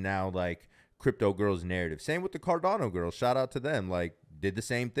stamp in now like Crypto Girl's narrative. Same with the Cardano girls. Shout out to them. Like did the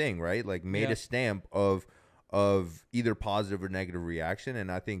same thing, right? Like made a stamp of either positive or negative reaction.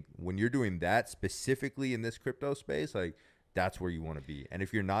 And I think when you're doing that specifically in this crypto space, like that's where you want to be. And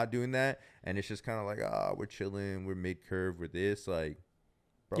if you're not doing that and it's just kind of like, we're chilling, we're mid curve, we're this, like,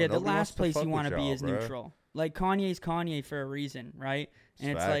 bro, the last place you want to be is neutral. Like Kanye's Kanye for a reason, right?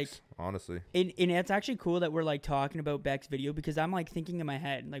 And it's like, honestly, and it's actually cool that we're like talking about Beck's video because I'm like thinking in my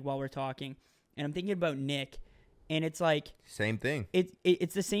head, like while we're talking, and I'm thinking about Nick, and it's like same thing.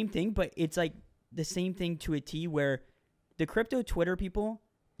 It's the same thing, but it's like the same thing to a T where the crypto Twitter people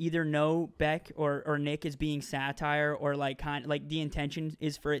either know Beck or Nick is being satire or like kind like the intention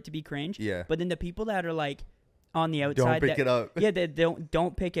is for it to be cringe. Yeah. But then the people that are like on the outside don't pick it up. Yeah, they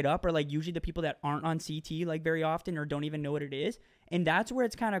don't pick it up, or like usually the people that aren't on CT like very often or don't even know what it is. And that's where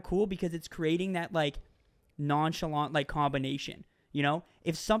it's kind of cool because it's creating that like nonchalant like combination. You know,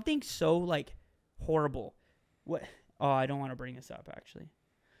 if something's so like horrible, what? Oh, I don't want to bring this up actually.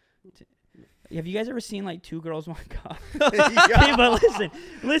 Have you guys ever seen like Two Girls One Cup? Hey, but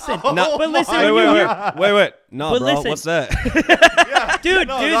listen. No, but listen. Wait. No, but bro, listen. What's that? dude,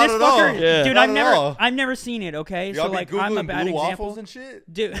 No, dude, not this at all. fucker, Yeah. dude, Not at all. I've never seen it. Okay, Y'all so be like, I'm a Googling bad blue example, waffles and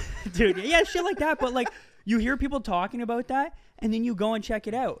shit. dude, yeah, shit like that. But like, you hear people talking about that, and then you go and check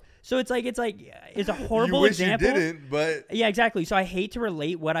it out. So it's a horrible you wish example. You didn't, but Yeah, exactly. So I hate to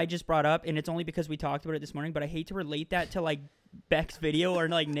relate what I just brought up, and it's only because we talked about it this morning. But I hate to relate that to like Beck's video or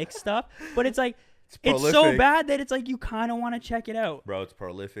like Nick's stuff. But it's like. It's so prolific. bad that it's like you kind of want to check it out. Bro, it's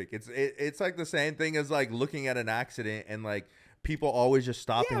prolific. It's like the same thing as like looking at an accident and like people always just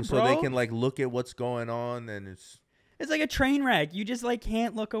stopping so they bro. can like look at what's going on, and It's like a train wreck. You just like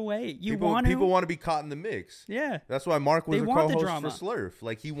can't look away. people want to be caught in the mix. Yeah. That's why Marc was They a want the co-host drama. for Slurf.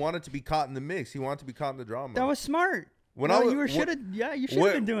 Like he wanted to be caught in the mix. He wanted to be caught in the drama. That was smart. When No, I was- you should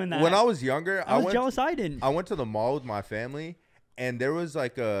have been doing that. When I was younger, I was jealous I didn't. I went to the mall with my family, and there was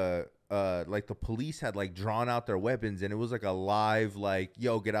like like the police had like drawn out their weapons, and it was like a live like,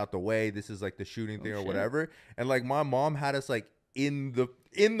 yo, get out the way, this is like the shooting thing or shit. whatever. And like my mom had us like in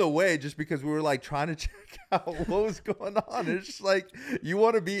the way just because we were like trying to check out what was going on. It's just like you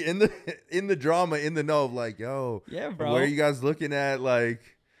want to be in the drama, in the know of like, yo, Yeah, bro. where are you guys looking at? Like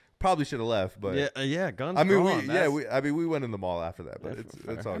probably should have left, but yeah, guns. I mean, drawn. we went in the mall after that, but That's it's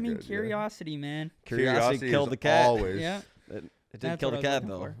fair. all I mean, good, yeah. curiosity, man. Curiosity is killed the cat. Always. Yeah. It did That's kill the what I was cat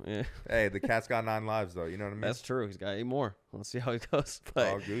though. looking Yeah, Hey, the cat's got 9 lives though. You know what I mean? that's true. He's got 8 more. Let's see how it goes. all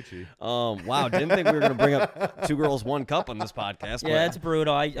But Gucci. wow, didn't think we were gonna bring up 2 girls 1 cup on this podcast. Yeah, that's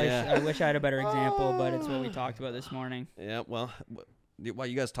brutal. Yeah. I wish I had a better example, but it's what we talked about this morning. yeah. Well, why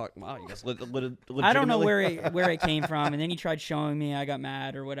you guys talk? Wow, you guys legitimately. I don't know where it came from, and then he tried showing me. I got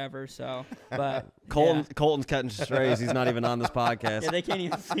mad or whatever. So, but Colton's cutting strays. He's not even on this podcast. yeah, they can't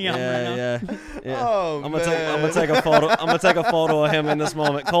even see him right now. Yeah. Oh, I'm gonna take a photo. I'm gonna take a photo of him in this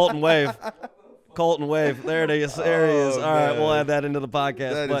moment. Colton wave. There it is. There he is. All right, we'll add that into the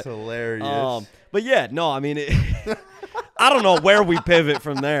podcast. That is hilarious. But yeah, no, I mean, I don't know where we pivot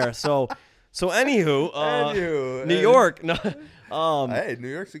from there. So anywho, New York. No, hey, New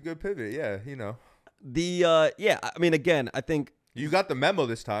York's a good pivot. Yeah, you know. I mean, again, I think You got the memo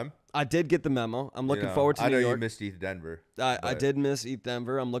this time. I did get the memo. I'm looking forward to New New York. I know York. you missed East Denver. I did miss East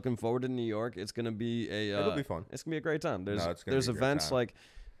Denver. I'm looking forward to New York. It's gonna be it'll be fun. It's gonna be a great time. There's it's gonna be a great events time. like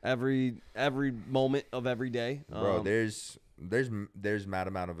every moment of every day. Bro, there's mad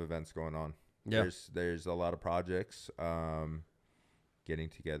amount of events going on. Yeah. There's a lot of projects getting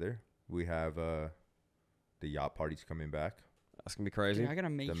together. We have the yacht parties coming back. That's gonna be crazy. Yeah, I gotta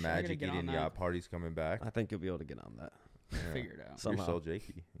make The sure I gotta Magic get on Eating that. yacht parties coming back. I think you'll be able to get on that. Yeah. Figure it out. Somehow. You're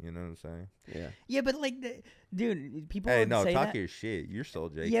SolJakey. You know what I'm saying? Yeah. Yeah, but like, dude, people Hey, would no, say talk that. your shit. You're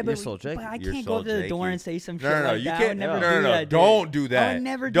SolJakey. Yeah, but, You're SolJakey. but I You're can't go up to the door SolJakey. and say some shit No, like you that. I can't. would never No, do that, dude. don't do that. I would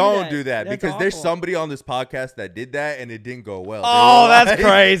never do Don't that. do that That's because there's awful. somebody on this podcast that did that and it didn't go well. Oh, They were that's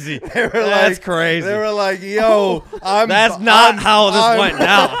like- crazy. They were That's like, crazy. They were like, "Yo, That's not how this went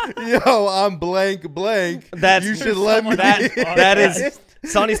down. Yo, I'm blank. That's You should let me. that is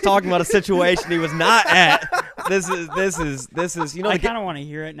Sonny's talking about a situation he was not at. This is you know I the kind of want to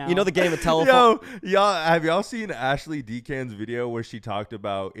hear it now. you know the game of telephone. Have y'all seen Ashley Decan's video where she talked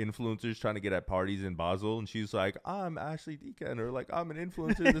about influencers trying to get at parties in Basel, and she's like, "I'm Ashley Decan," or like, "I'm an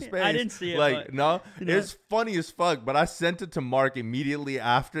influencer in the space." I didn't see it, Like, but- no, No. it's funny as fuck. But I sent it to Marc immediately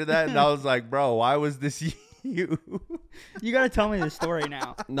after that, and I was like, "Bro, why was this you?" You gotta tell me the story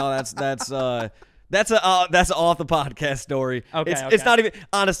now. No, that's off the podcast story. Okay, It's not even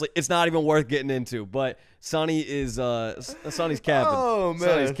honestly, it's not even worth getting into. But Sonny is Sonny's capping. Oh, man.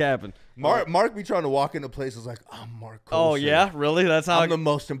 Sonny's capping. Marc be trying to walk into places like, "I'm Marc Colcer. Oh yeah, really? That's how I'm the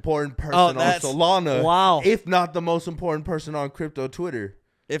most important person Oh, on that's- Solana. wow. If not the most important person on crypto Twitter.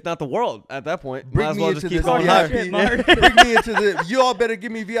 if not the world at that point. Bring Might as me well into just keep this going higher. higher. Shit, Marc. Bring me into the. You all better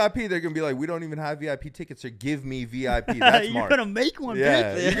give me VIP. They're gonna be like, "We don't even have VIP tickets, so give me VIP." That's You're Marc. gonna make one,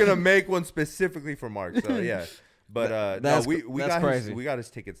 Yeah, bitch. you're gonna make one specifically for Marc. So yeah. But That's- we that's got crazy. we got his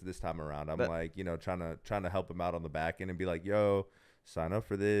tickets this time around. I'm That- like, trying to help him out on the back end and be like, "Yo, sign up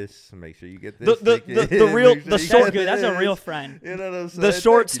for this. Make sure you get The- this." the ticket. real- Make sure the you short- get Good. That's a this." real friend. You know what I'm saying? The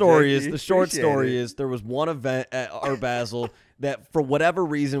short Thank you, story is Jakey. the short Appreciate story it. is there was one event at Art Basel that for whatever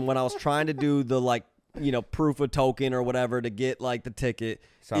reason when I was trying to do the proof of token or whatever to get like the ticket.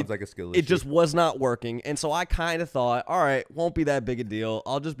 Sounds like a skill It issue. just was not working. And so I kind of thought, all right, won't be that big a deal.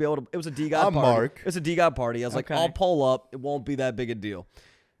 I'll just be able to. It was a DeGods I'm party. Marc. It was a DeGods party. I was like, Okay. I'll pull up. It won't be that big a deal.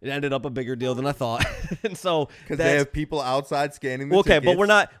 It ended up a bigger deal than I thought. And so because they have people outside scanning the okay, but tickets. we're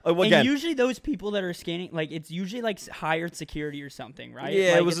not. Again, And usually those people that are scanning, like it's usually like hired security or something, right?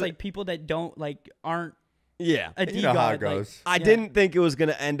 Yeah, it like, was it's like people that don't aren't yeah. a You know how it DeGod, goes. I didn't think it was going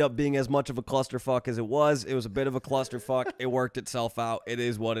to end up being as much of a clusterfuck as it was. It was a bit of a clusterfuck. It worked itself out. It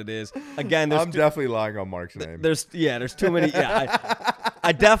is what it is. Again, I'm definitely lying on Marc's name. there's too many. Yeah,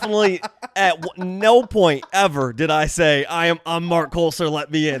 I definitely no point ever did I say I'm Marc Colcer,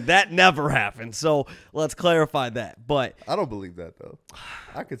 let me in. That never happened. So let's clarify that. But I don't believe that though.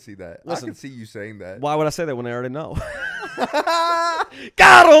 I could see that. Listen, I could see you saying that. Why would I say that when I already know?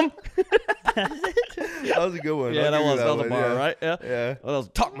 Got him. That was a good one. Yeah, that was a bar, right? Yeah. Yeah. Well, that was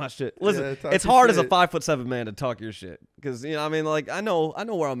talk my shit. Listen, talk it's your hard as a shit. 5'7" man to talk your shit because I mean, like I know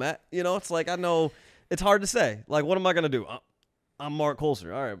where I'm at. It's like I know it's hard to say. Like, what am I gonna do? I'm Marc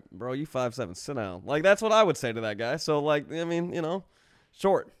Colcer. All right, bro, you 5'7", sit down. Like that's what I would say to that guy. So like, I mean,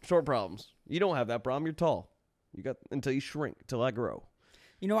 short problems. You don't have that problem. You're tall. You got until you shrink, till I grow.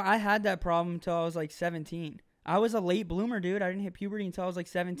 I had that problem until I was like 17. I was a late bloomer, dude. I didn't hit puberty until I was like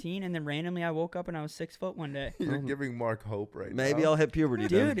 17, and then randomly I woke up and I was 6 foot one day. You're giving Marc hope right now. Maybe I'll hit puberty,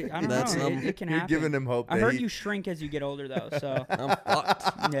 dude. then. I don't know. It can happen. You're giving him hope. I heard you shrink as you get older, though. So I'm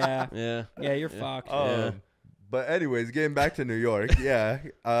fucked. Yeah, you're fucked. But anyways, getting back to New York, yeah.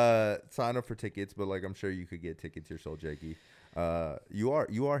 Sign up for tickets, but like I'm sure you could get tickets here, SolJakey.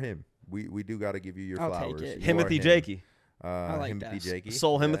 You are him. We do got to give you your flowers. Take it. Himothy Jakey. I like Himothy that. Jakey.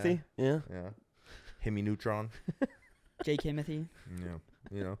 Soul Himothy. Yeah. Himmy Neutron. Jake Himothy.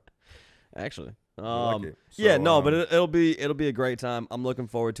 Yeah. Actually. Like it. But it'll be a great time. I'm looking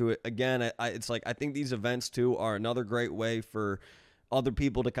forward to it. Again, it's like I think these events too are another great way for other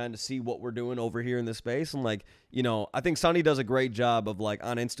people to kind of see what we're doing over here in this space. And like, I think Sonny does a great job of like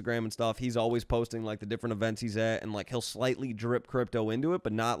on Instagram and stuff. He's always posting like the different events he's at, and like he'll slightly drip crypto into it,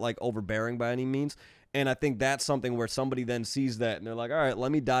 but not like overbearing by any means. And I think that's something where somebody then sees that and they're like, all right,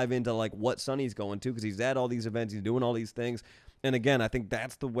 let me dive into like what Sonny's going to, because he's at all these events, he's doing all these things. And again, I think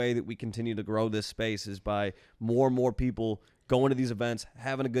that's the way that we continue to grow this space, is by more and more people going to these events,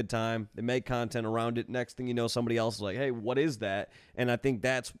 having a good time. They make content around it. Next thing you know, somebody else is like, hey, what is that? And I think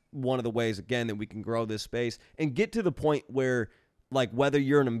that's one of the ways, again, that we can grow this space and get to the point where, like, whether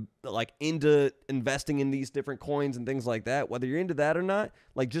you're into investing in these different coins and things like that, whether you're into that or not,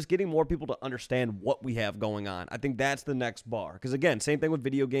 like just getting more people to understand what we have going on. I think that's the next bar. Because again, same thing with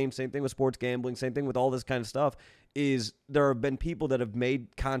video games, same thing with sports gambling, same thing with all this kind of stuff, is there have been people that have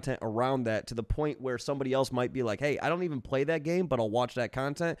made content around that to the point where somebody else might be like, hey, I don't even play that game, but I'll watch that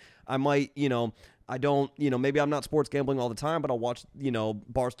content. I might, I don't, maybe I'm not sports gambling all the time, but I'll watch,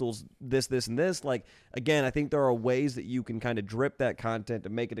 Barstool's this, and this. Like, again, I think there are ways that you can kind of drip that content to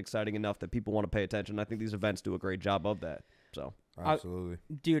make it exciting enough that people want to pay attention. I think these events do a great job of that. So, absolutely.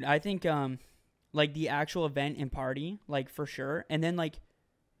 Dude, I think, like the actual event and party, like for sure. And then like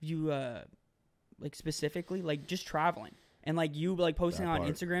you, like specifically, like just traveling. And like you like posting on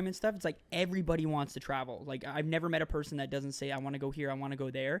Instagram and stuff, it's like everybody wants to travel. Like I've never met a person that doesn't say, I want to go here, I want to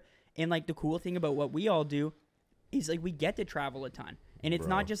go there. And like the cool thing about what we all do is like we get to travel a ton. And it's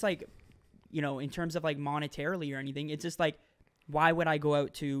not just like, in terms of like monetarily or anything. It's just like, why would I go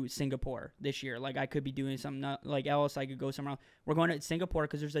out to Singapore this year? Like I could be doing something like else. I could go somewhere else. We're going to Singapore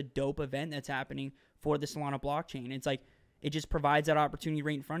because there's a dope event that's happening for the Solana blockchain. It's like, it just provides that opportunity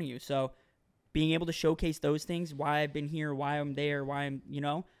right in front of you. So being able to showcase those things, why I've been here, why I'm there, why I'm,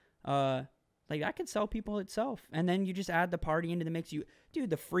 like that could sell people itself. And then you just add the party into the mix. Dude,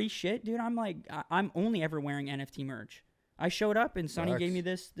 the free shit, dude, I'm only ever wearing NFT merch. I showed up and Sonny gave me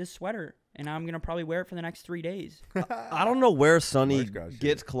this sweater, and I'm going to probably wear it for the next 3 days. I don't know where Sonny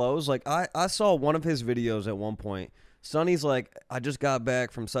gets clothes. Like I saw one of his videos at one point. Sonny's like, I just got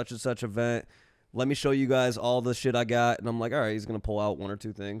back from such and such event. Let me show you guys all the shit I got. And I'm like, all right, he's going to pull out one or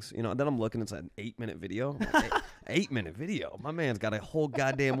two things. And then I'm looking, it's an 8-minute video. Like, 8-minute video. My man's got a whole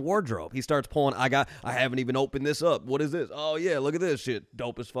goddamn wardrobe. He starts pulling, I haven't even opened this up. What is this? Oh, yeah, look at this shit.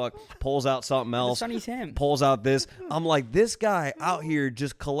 Dope as fuck. Pulls out something else. Sonny's him. Pulls out this. I'm like, this guy out here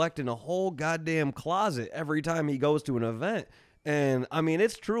just collecting a whole goddamn closet every time he goes to an event. And, I mean,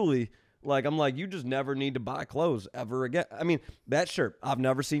 it's truly... Like, I'm like, you just never need to buy clothes ever again. I mean, that shirt, I've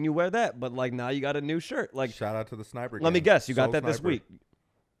never seen you wear that, but, like, now you got a new shirt. Like, shout out to the Sniper Let me guess, you got that this week.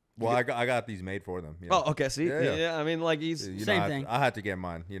 Well, I got these made for them. Oh, okay, see? Yeah. I mean, like, he's... Same thing. I had to get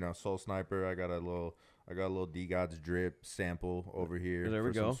mine. Soul Sniper, I got a little DeGods drip sample over here. There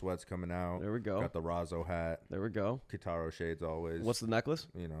we go. Some sweats coming out. There we go. Got the Razzo hat. There we go. Kitaro shades always. What's the necklace?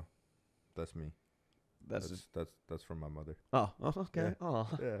 That's me. That's from my mother. Oh, okay.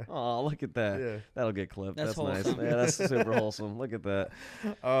 Yeah. Oh, look at that. Yeah. That'll get clipped. That's nice. wholesome. Yeah, that's super wholesome. Look at that.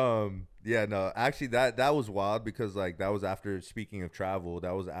 Yeah, no, actually that was wild because like that was after, speaking of travel,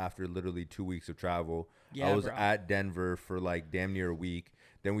 that was after literally 2 weeks of travel. Yeah, I was bro. at Denver for like damn near a week.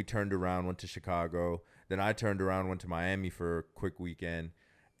 Then we turned around, went to Chicago. Then I turned around, went to Miami for a quick weekend,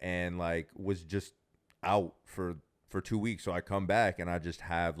 and like was just out for 2 weeks. So I come back and I just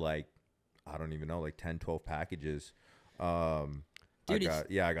have like, I don't even know, like 10, 12 packages. Dude,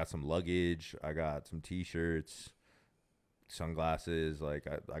 Dude, I got some luggage. I got some T-shirts, sunglasses. Like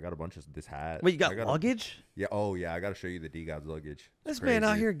I got a bunch of this hat. Wait, you got luggage? Yeah. Oh yeah, I got to show you the DeGods luggage. This man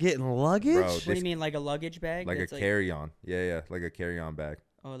out here getting luggage? Bro, what do you mean, like a luggage bag? Like a carry-on. Yeah, like a carry-on bag.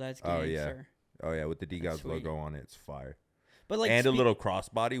 Oh, that's gangster. Oh yeah, with the DeGods logo on it, it's fire. But like, and a little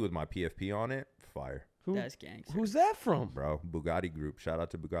crossbody with my PFP on it, fire. That's gangster. Who's that from? Bro, Bugatti Group. Shout out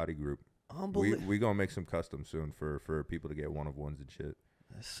to Bugatti Group. We gonna make some custom soon for people to get one of ones and shit.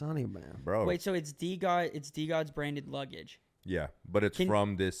 Sonny, man. Bro. Wait, so it's DeGods branded luggage. Yeah, but it's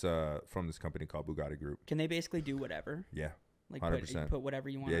from this company called Bugatti Group. Can they basically do whatever? Yeah. Like 100%. Put whatever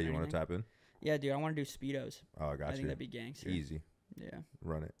you want. Yeah, you want to tap in? Yeah, dude, I want to do Speedos. Oh, I got you. I think that'd be gangster. Easy. Yeah.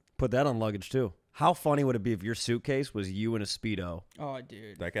 Run it. Put that on luggage too. How funny would it be if your suitcase was you in a Speedo? Oh,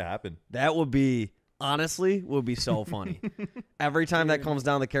 dude. That could happen. That would be, honestly, so funny. Every time that comes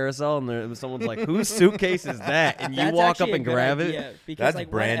down the carousel and someone's like, whose suitcase is that? And you walk up and grab it. Because, that's like,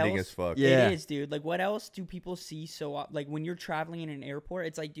 branding as fuck. Yeah. It is, dude. Like, what else do people see like, when you're traveling in an airport,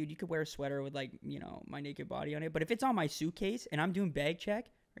 it's like, dude, you could wear a sweater with, like, you know, my naked body on it. But if it's on my suitcase and I'm doing bag check,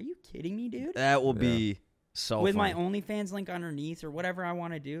 are you kidding me, dude? That will be so with funny. my OnlyFans link underneath or whatever I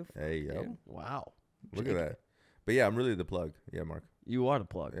want to do. Hey, yo. Dude. Wow. Look at that. But yeah, I'm really the plug. Yeah, Mark. You are the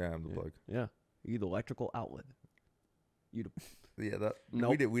plug. Yeah, I'm the plug. Yeah. You the electrical outlet. You the Yeah, that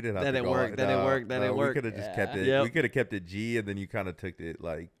Nope. we didn't have That to didn't go work. on- That didn't no, work. That no, didn't work. We could have just kept it. Yep. We could have kept it G, and then you kind of took it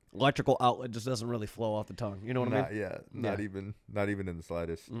like electrical outlet just doesn't really flow off the tongue. You know what I mean? Yeah, not even in the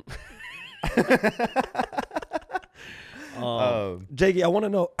slightest. Jakey, I want to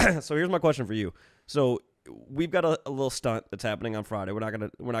know. So here's my question for you. So we've got a little stunt that's happening on Friday. We're not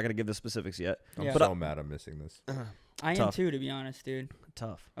gonna give the specifics yet. I'm so mad I'm missing this. I am Tough. too, to be honest, dude.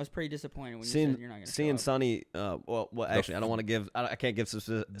 Tough. I was pretty disappointed when you said you're not going to seeing Sonny. Well, actually, I don't want to give. I can't give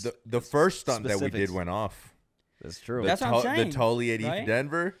specifics. The first stunt that we specifics. did went off. That's true. That's what I'm saying, The Tully at right? East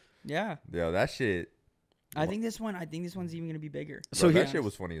Denver. Yeah. Yo, that shit. I think this one's even going to be bigger. So Bro, here- that shit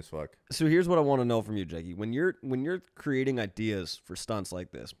was funny as fuck. So here's what I want to know from you, Jakey. When you're creating ideas for stunts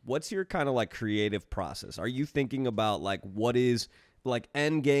like this, what's your kind of like creative process? Are you thinking about like what is like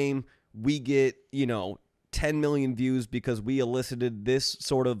end game? We get 10 million views because we elicited this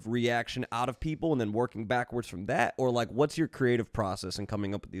sort of reaction out of people, and then working backwards from that, or like what's your creative process in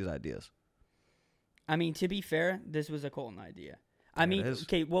coming up with these ideas? I mean, to be fair, this was a Colton idea. I mean,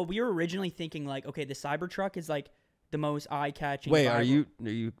 okay, well, we were originally thinking like, okay, the Cybertruck is like the most eye-catching. Wait, viral. are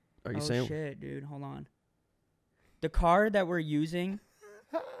you saying? Oh shit, dude, hold on. The car that we're using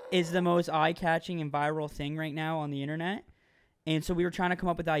is the most eye-catching and viral thing right now on the internet, and so we were trying to come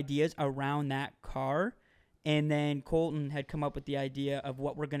up with ideas around that car, and then Colton had come up with the idea of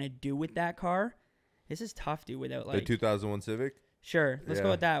what we're gonna do with that car. This is tough, dude. Without like The 2001 Civic. Sure, let's go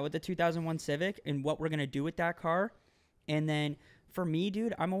with that, with the 2001 Civic and what we're gonna do with that car, and then. For me,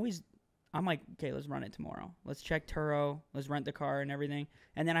 dude, I'm like, okay, let's run it tomorrow. Let's check Turo. Let's rent the car and everything.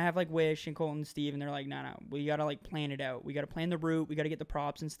 And then I have like Wish and Colton and Steve, and they're like, no, we got to like plan it out. We got to plan the route. We got to get the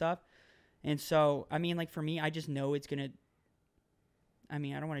props and stuff. And so, I mean, like for me, I just know it's going to, I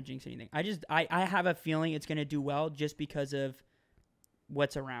mean, I don't want to jinx anything. I have a feeling it's going to do well just because of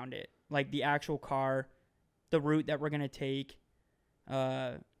what's around it. Like the actual car, the route that we're going to take,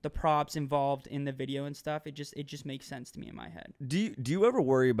 the props involved in the video and stuff, it just makes sense to me in my head. Do you ever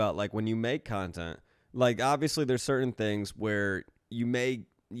worry about like when you make content, like obviously there's certain things where you may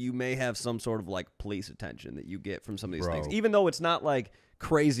have some sort of like police attention that you get from some of these things, even though it's not like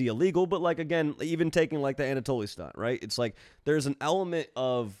crazy illegal, but like again, even taking like the Anatoly stunt, right? It's like there's an element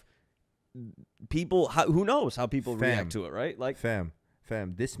of people, who knows how people react to it, right? Like fam,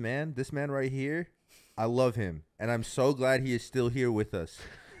 this man right here, I love him, and I'm so glad he is still here with us.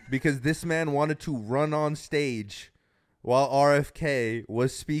 Because this man wanted to run on stage while RFK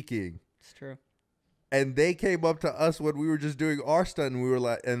was speaking. It's true. And they came up to us when we were just doing our stunt, and we were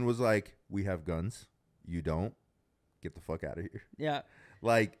like, we have guns. You don't. Get the fuck out of here. Yeah.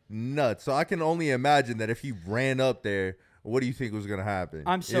 Like nuts. So I can only imagine that if he ran up there, what do you think was gonna happen?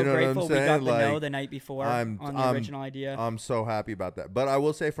 I'm so grateful we got the no the night before on the original idea. I'm so happy about that. But I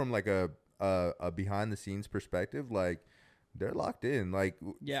will say from like a behind the scenes perspective, like. They're locked in.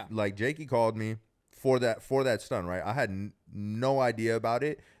 Like Jakey called me for that stunt, right? I had no idea about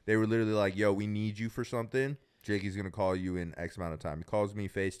it. They were literally like, yo, we need you for something. Jakey's going to call you in X amount of time. He calls me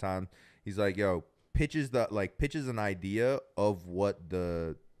FaceTime. He's like, yo, pitches an idea of what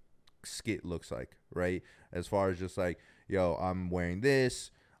the skit looks like, right? As far as just like, yo, I'm wearing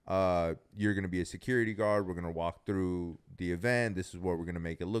this. You're going to be a security guard. We're going to walk through the event. This is what we're going to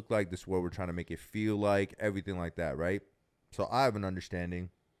make it look like. This is what we're trying to make it feel like. Everything like that, right? So I have an understanding.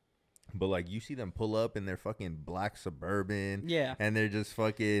 But like you see them pull up in their fucking black Suburban, Yeah. and they're just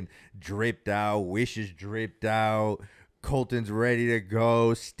fucking dripped out. Wish is dripped out. Colton's ready to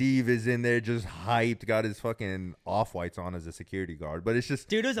go. Steve is in there just hyped. Got his fucking off-whites on as a security guard. But it's just,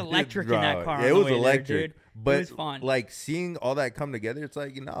 Dude, it was electric in that car. Yeah, it was electric. There, dude. But it was fun. like seeing all that come together, it's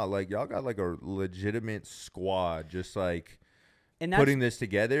like, like y'all got like a legitimate squad just like and putting this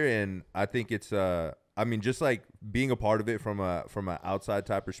together. And I think it's I mean, just like being a part of it from an outside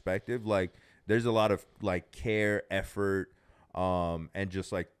type perspective, like there's a lot of like care, effort, and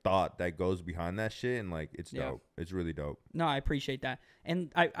just like thought that goes behind that shit, and like it's dope. It's really dope. No, I appreciate that.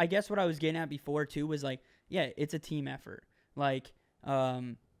 And I guess what I was getting at before too was like, yeah, it's a team effort. Like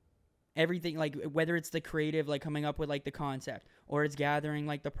everything, like whether it's the creative, like coming up with like the concept, or it's gathering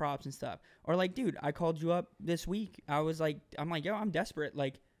like the props and stuff, or like, dude, I called you up this week. I'm like, yo, I'm desperate.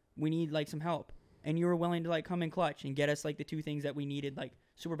 Like we need like some help. And you were willing to like come in clutch and get us like the two things that we needed like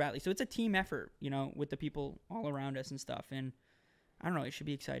super badly. So it's a team effort, with the people all around us and stuff. And I don't know, it should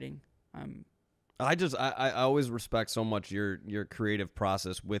be exciting. I always respect so much your creative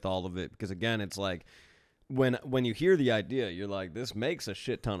process with all of it, because again, it's like when you hear the idea, you're like, this makes a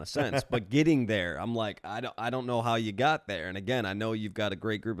shit ton of sense. But getting there, I'm like, I don't know how you got there. And again, I know you've got a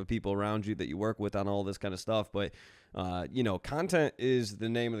great group of people around you that you work with on all this kind of stuff, but content is the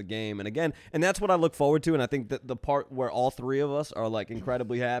name of the game. And again, and that's what I look forward to. And I think that the part where all three of us are like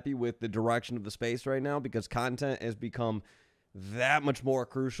incredibly happy with the direction of the space right now, because content has become that much more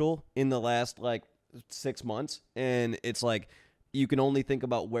crucial in the last like 6 months. And it's like, you can only think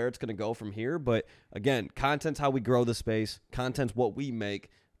about where it's going to go from here. But again, content's how we grow the space. Content's what we make.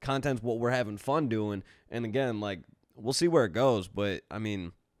 Content's what we're having fun doing. And again, like, we'll see where it goes. But I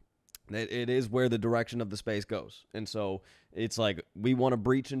mean, it is where the direction of the space goes. And so it's like, we want to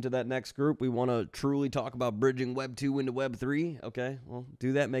breach into that next group. We want to truly talk about bridging Web 2 into Web 3. Okay, well,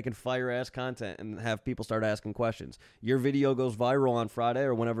 do that, making fire-ass content and have people start asking questions. Your video goes viral on Friday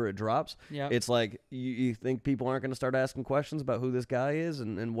or whenever it drops. Yep. It's like, you think people aren't going to start asking questions about who this guy is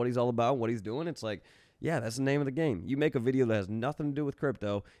and what he's all about, what he's doing? It's like, yeah, that's the name of the game. You make a video that has nothing to do with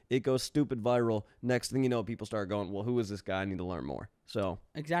crypto, it goes stupid viral. Next thing you know, people start going, well, who is this guy? I need to learn more. So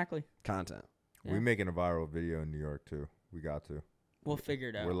exactly. Content. Yeah. We're making a viral video in New York too. We got to. We'll figure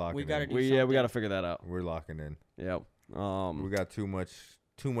it out. We're locking we gotta in. do We got to figure that out. We're locking in. Yep. We got too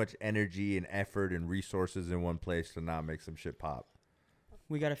much energy and effort and resources in one place to not make some shit pop.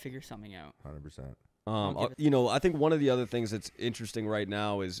 We got to figure something out. 100%. I think one of the other things that's interesting right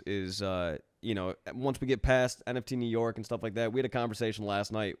now is once we get past NFT New York and stuff like that, we had a conversation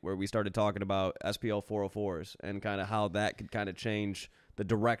last night where we started talking about SPL 404s and kind of how that could kind of change the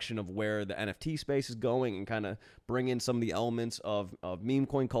direction of where the NFT space is going, and kind of bring in some of the elements of meme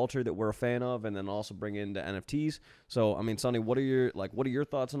coin culture that we're a fan of, and then also bring in the NFTs. So, I mean, Sonny, what are your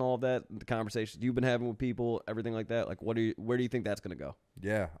thoughts on all of that? The conversations you've been having with people, everything like that. Like, where do you think that's going to go?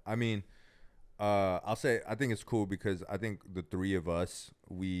 Yeah, I mean, I'll say I think it's cool because I think the three of us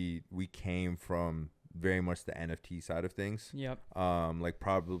we came from very much the NFT side of things. Yep. Like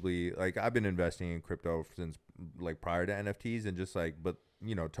probably like I've been investing in crypto since like prior to NFTs, and just like, but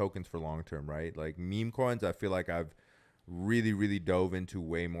tokens for long term, right? Like meme coins, I feel like I've really dove into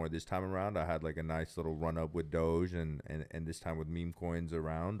way more this time around. I had like a nice little run up with Doge, and this time with meme coins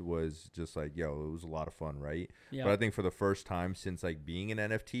around was just like, it was a lot of fun, right? Yep. But I think for the first time since like being in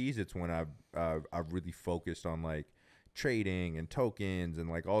NFTs, it's when I've really focused on like trading and tokens and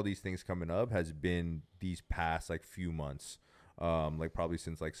like all these things coming up has been these past like few months, like probably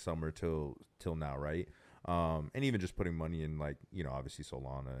since like summer till now, right? And even just putting money in like, obviously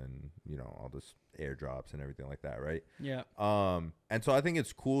Solana and, all this airdrops and everything like that, right? Yeah. And so I think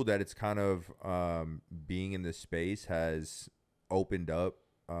it's cool that it's kind of being in this space has opened up,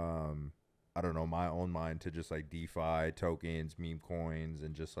 I don't know, my own mind to just like DeFi, tokens, meme coins,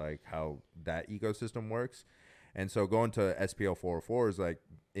 and just like how that ecosystem works. And so going to SPL 404 is like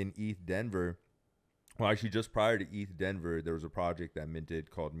in ETH Denver. Well, actually, just prior to ETH Denver, there was a project that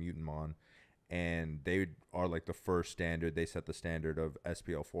minted called Mutant, and they are like the first standard. They set the standard of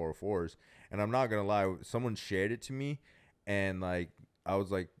SPL 404s. And I'm not going to lie, someone shared it to me, and like I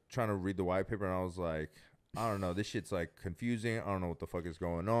was like trying to read the white paper, and I was like, I don't know, this shit's like confusing. I don't know what the fuck is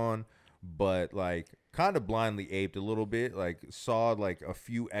going on. But like kind of blindly aped a little bit, like saw like a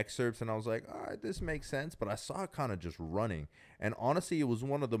few excerpts, and I was like, all right, this makes sense. But I saw it kind of just running, and honestly, it was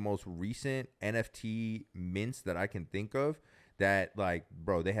one of the most recent NFT mints that I can think of that, like,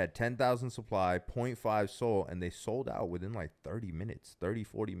 bro, they had 10,000 supply, 0.5 sold, and they sold out within like 30 minutes,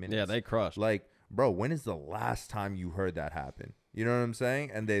 40 minutes. Yeah, they crushed. Like, bro, when is the last time you heard that happen? You know what I'm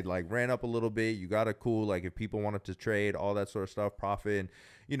saying? And they like ran up a little bit. You got a cool, like if people wanted to trade, all that sort of stuff, profit. And,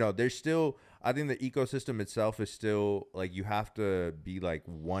 you know, there's still, I think the ecosystem itself is still like, you have to be like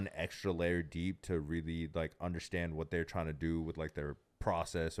one extra layer deep to really like understand what they're trying to do with like their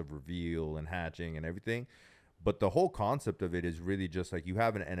process of reveal and hatching and everything. But the whole concept of it is really just like you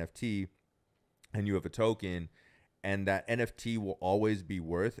have an NFT and you have a token, and that NFT will always be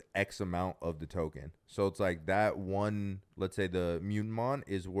worth X amount of the token. So it's like that one, let's say the mutant mon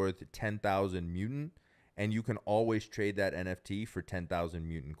is worth 10,000 mutant, and you can always trade that NFT for 10,000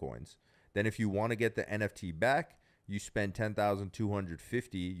 mutant coins. Then if you want to get the NFT back, you spend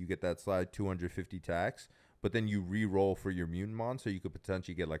 10,250, you get that slide 250 tax, but then you re-roll for your mutant mon, so you could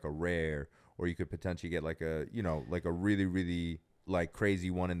potentially get like a rare, or you could potentially get like a, you know, like a really, really like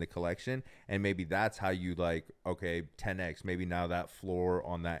crazy one in the collection. And maybe that's how you like, okay, 10x, maybe now that floor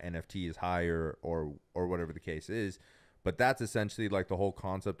on that NFT is higher, or whatever the case is. But that's essentially like the whole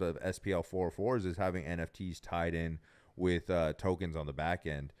concept of SPL 404s, is having NFTs tied in with tokens on the back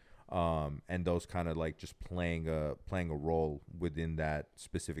end, and those kind of like just playing a role within that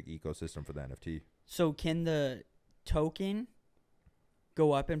specific ecosystem for the NFT. So can the token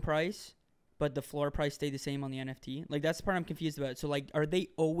go up in price, but the floor price stay the same on the NFT? Like, that's the part I'm confused about. So, like, are they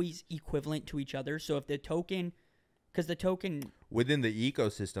always equivalent to each other? So if the token, because the token within the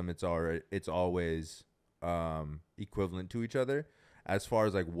ecosystem, it's always equivalent to each other. As far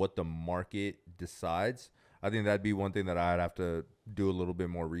as like what the market decides, I think that'd be one thing that I'd have to do a little bit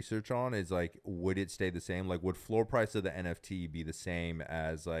more research on, is like, would it stay the same? Like, would floor price of the NFT be the same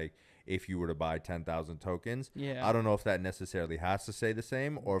as like if you were to buy 10,000 tokens? Yeah. I don't know if that necessarily has to stay the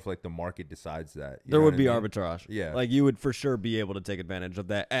same, or if like the market decides that. There would be arbitrage. Yeah. Like, you would for sure be able to take advantage of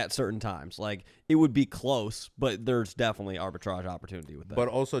that at certain times. Like, it would be close, but there's definitely arbitrage opportunity with that. But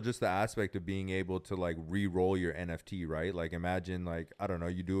also just the aspect of being able to like re-roll your NFT, right? Like, imagine like, I don't know,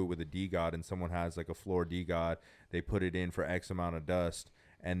 you do it with a DeGod and someone has like a floor DeGod, they put it in for X amount of dust,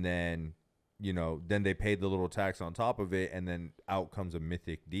 and then, you know, then they paid the little tax on top of it, and then out comes a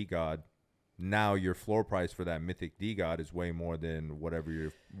mythic DeGod. Now your floor price for that mythic DeGod is way more than whatever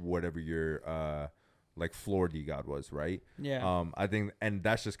your like floor DeGod was, right? Yeah. I think, and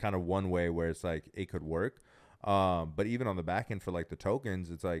that's just kind of one way where it's like it could work. But even on the back end for like the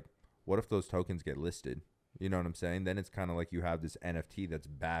tokens, it's like, what if those tokens get listed? You know what I'm saying? Then it's kind of like you have this NFT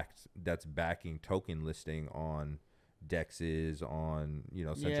that's backing token listing on dexes, on, you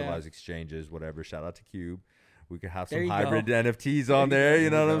know, centralized exchanges, whatever. Shout out to Cube. We could have some hybrid NFTs on there. You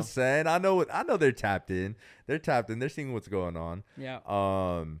know what I'm saying? I know they're tapped in. They're seeing what's going on. Yeah.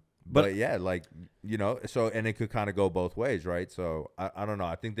 But yeah, like, you know, so, and it could kind of go both ways, right? So I don't know.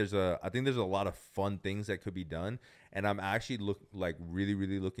 I think there's a lot of fun things that could be done, and I'm actually really,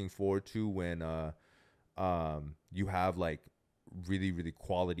 really looking forward to when you have like really, really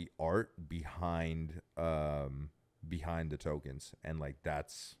quality art behind the tokens, and like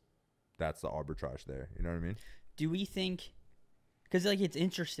that's the arbitrage there. You know what I mean? Do we think, because like it's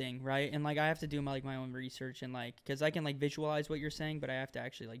interesting, right? And like I have to do my own research, and like, because I can like visualize what you're saying, but I have to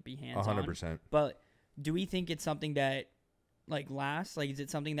actually like be hands on. 100%. But do we think it's something that like lasts? Like, is it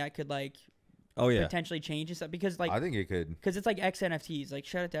something that could like potentially change and stuff? Because like, I think it could, because it's like X NFTs. Like,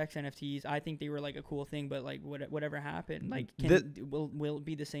 shout out to X NFTs. I think they were like a cool thing, but like whatever happened, like will it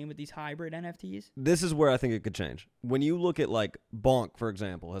be the same with these hybrid NFTs? This is where I think it could change. When you look at like Bonk, for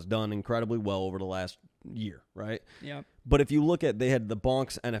example, has done incredibly well over the last year, right? Yeah. But if you look at, they had the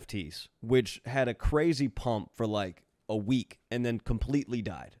Bonk's NFTs, which had a crazy pump for like a week and then completely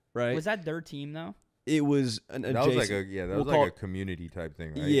died, right? Was that their team though? It was an adjacent. Was like a community type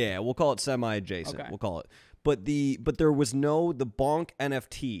thing, right? Yeah, we'll call it semi-adjacent. Okay. We'll call it. But there was no, the Bonk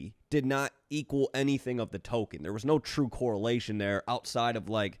NFT did not equal anything of the token. There was no true correlation there outside of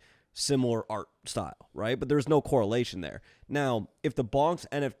like similar art style, right? But there's no correlation there. Now, if the Bonk's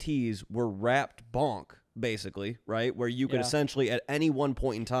NFTs were wrapped Bonk, basically, right, where you could essentially at any one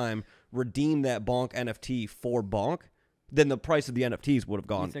point in time redeem that Bonk NFT for Bonk, then the price of the NFTs would have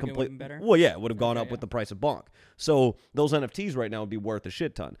gone completely better. Well, yeah, it would have gone up with the price of Bonk. So those NFTs right now would be worth a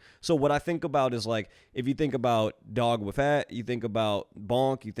shit ton. So what I think about is like, if you think about Dog with Hat, you think about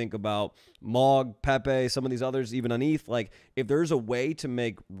Bonk, you think about Mog, Pepe, some of these others, even on ETH, like if there's a way to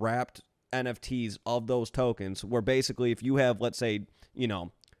make wrapped NFTs of those tokens where basically if you have, let's say, you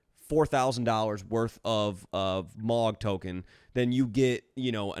know, $4,000 worth of Mog token, then you get,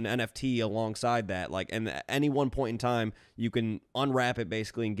 you know, an NFT alongside that. Like, and at any one point in time, you can unwrap it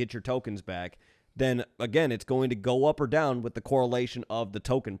basically and get your tokens back. then again, it's going to go up or down with the correlation of the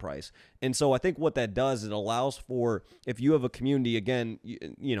token price. And so I think what that does, it allows for, if you have a community, again,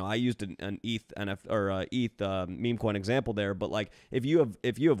 you know, I used an ETH meme coin example there, but like if you have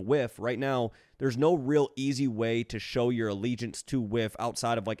WIF right now, there's no real easy way to show your allegiance to WIF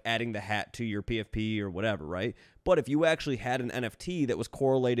outside of like adding the hat to your PFP or whatever, right? But if you actually had an NFT that was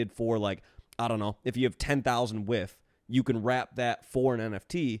correlated for like, I don't know, if you have 10,000 WIF, you can wrap that for an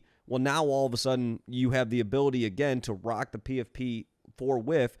NFT. Well, now all of a sudden you have the ability again to rock the PFP for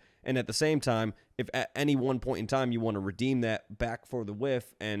WIF, and at the same time, if at any one point in time you want to redeem that back for the WIF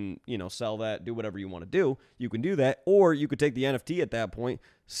and, you know, sell that, do whatever you want to do, you can do that. Or you could take the NFT at that point,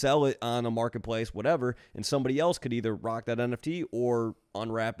 sell it on a marketplace, whatever, and somebody else could either rock that NFT or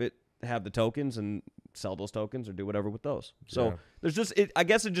unwrap it, have the tokens, and sell those tokens or do whatever with those. So there's just, I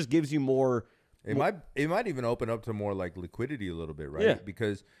guess it just gives you more. It might even open up to more like liquidity a little bit, right? Yeah.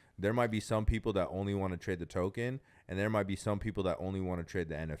 Because there might be some people that only want to trade the token, and there might be some people that only want to trade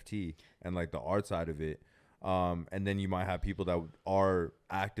the NFT and like the art side of it. And then you might have people that are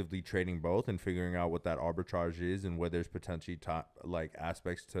actively trading both and figuring out what that arbitrage is and where there's potentially like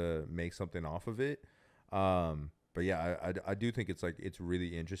aspects to make something off of it. But yeah, I do think it's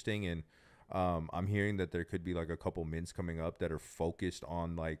really interesting, and I'm hearing that there could be like a couple mints coming up that are focused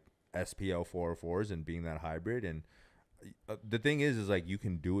on like SPL 404s and being that hybrid. And the thing is like you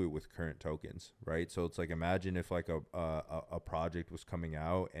can do it with current tokens, right? So it's like, imagine if like a project was coming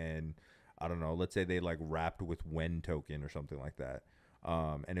out and I don't know, let's say they like wrapped with when token or something like that.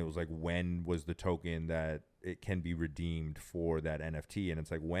 And it was like, when was the token that it can be redeemed for that NFT? And it's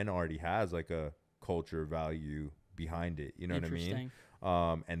like, when already has like a culture value behind it, you know what I mean?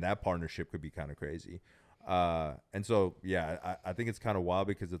 And that partnership could be kind of crazy. And so, yeah, I think it's kind of wild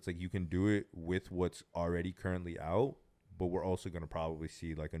because it's like you can do it with what's already currently out, but we're also going to probably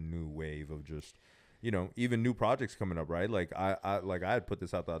see like a new wave of just, you know, even new projects coming up, right? Like I had put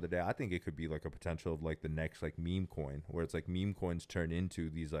this out the other day. I think it could be like a potential of like the next like meme coin, where it's like meme coins turn into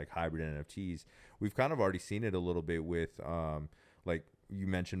these like hybrid NFTs. We've kind of already seen it a little bit with, like you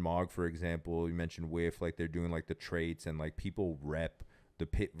mentioned Mog, for example, you mentioned WIF, like they're doing like the traits and like people rep the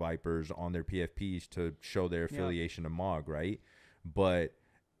Pit Vipers on their PFPs to show their affiliation to Mog, right? But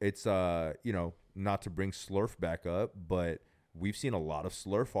it's you know, not to bring Slurf back up, but we've seen a lot of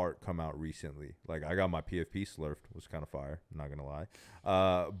Slurf art come out recently. Like I got my PFP slurfed, it was kind of fire, I'm not gonna lie.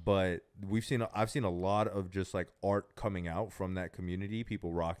 But I've seen a lot of just like art coming out from that community,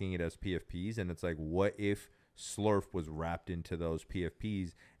 people rocking it as PFPs, and it's like, what if Slurf was wrapped into those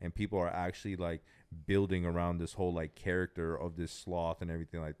PFPs and people are actually like building around this whole like character of this sloth and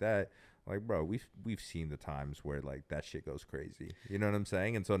everything like that? Like, bro, we've seen the times where like that shit goes crazy, you know what I'm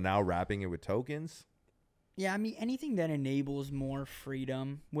saying? And so now wrapping it with tokens, yeah, I mean, anything that enables more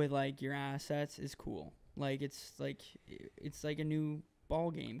freedom with like your assets is cool. Like it's like a new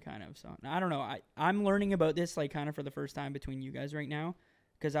ball game kind of. So I don't know, I'm learning about this like kind of for the first time between you guys right now,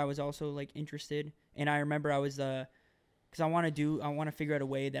 because I was also like interested, and I remember I was because I want to figure out a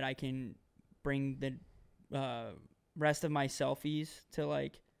way that I can bring the rest of my selfies to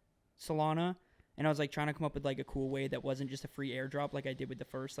like Solana, and I was like trying to come up with like a cool way that wasn't just a free airdrop like I did with the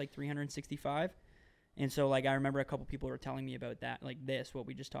first like 365. And so like I remember a couple people were telling me about that, like what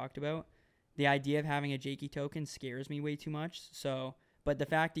we just talked about. The idea of having a Jakey token scares me way too much. So, but the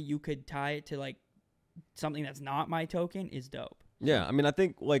fact that you could tie it to like something that's not my token is dope. Yeah, I mean, I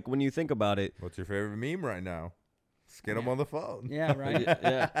think like when you think about it, what's your favorite meme right now? Let's get them on the phone. Yeah, right.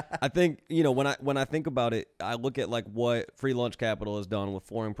 Yeah, I think, you know, when I think about it, I look at like what Free Lunch Capital has done with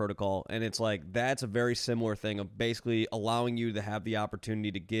Flooring Protocol, and it's like that's a very similar thing of basically allowing you to have the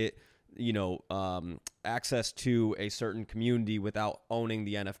opportunity to get, you know, access to a certain community without owning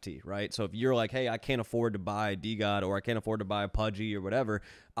the NFT, right? So if you're like, hey, I can't afford to buy DeGod, or I can't afford to buy a Pudgy or whatever,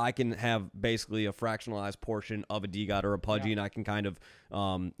 I can have basically a fractionalized portion of a DeGod or a Pudgy, and I can kind of,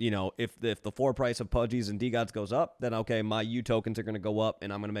 you know, if the floor price of Pudgies and DeGods goes up, then okay, my U tokens are going to go up,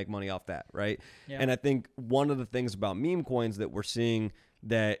 and I'm going to make money off that, right? Yeah. And I think one of the things about meme coins that we're seeing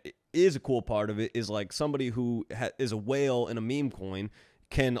that is a cool part of it is like somebody who is a whale in a meme coin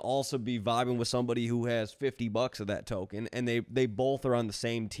can also be vibing with somebody who has $50 of that token, and they both are on the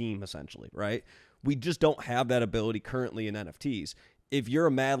same team essentially, right? We just don't have that ability currently in NFTs. If you're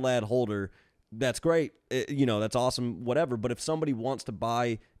a Mad Lad holder, that's great, you know, that's awesome, whatever. But if somebody wants to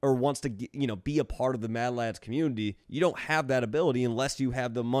buy or wants to, you know, be a part of the Mad Lads community, you don't have that ability unless you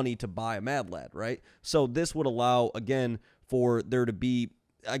have the money to buy a Mad Lad, right? So this would allow, again, for there to be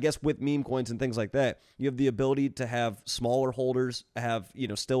I guess with meme coins and things like that, you have the ability to have smaller holders have,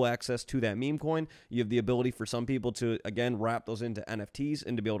 still access to that meme coin. You have the ability for some people to, again, wrap those into NFTs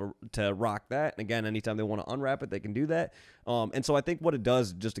and to be able to rock that. And again, anytime they want to unwrap it, they can do that. And so I think what it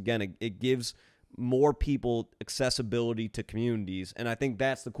does, just again, it gives more people accessibility to communities, and I think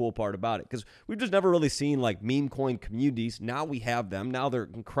that's the cool part about it, because we've just never really seen like meme coin communities. Now we have them. Now they're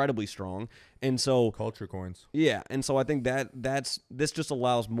incredibly strong, and so culture coins. Yeah, and so I think this just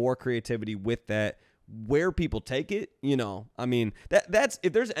allows more creativity with that. Where people take it, I mean, that's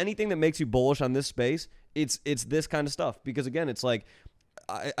if there's anything that makes you bullish on this space, it's this kind of stuff, because again, it's like,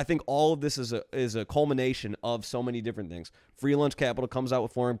 I think all of this is a culmination of so many different things. Free Lunch Capital comes out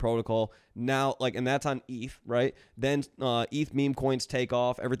with Flooring Protocol now, and that's on ETH, right? Then ETH meme coins take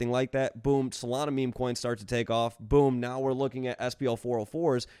off, everything like that. Boom, Solana meme coins start to take off. Boom, now we're looking at SPL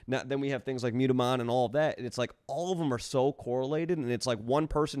 404s. Now then we have things like Mutamon and all of that. And it's like all of them are so correlated, and it's like one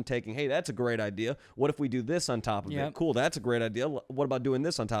person taking, hey, that's a great idea. What if we do this on top of it? Cool, that's a great idea. What about doing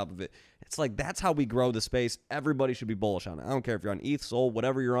this on top of it? It's like that's how we grow the space. Everybody should be bullish on it. I don't care if you're on ETH, Sol,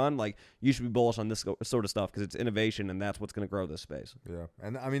 whatever you're on. Like you should be bullish on this sort of stuff because it's innovation, and that's what's going to grow this space. Yeah,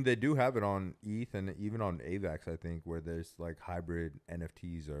 and I mean they do have it on ETH and even on AVAX, I think, where there's like hybrid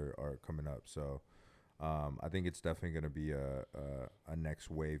NFTs are coming up. So I think it's definitely going to be a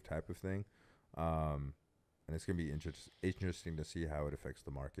next wave type of thing, and it's going to be interesting to see how it affects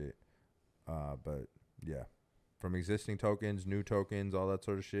the market. But yeah, from existing tokens, new tokens, all that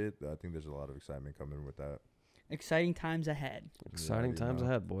sort of shit, I think there's a lot of excitement coming with that. Exciting times ahead. Exciting times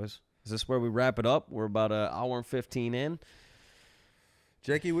ahead, boys. Is this where we wrap it up? We're about an hour and 15 in.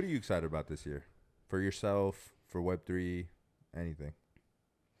 Jakey, what are you excited about this year? For yourself, for Web3, anything?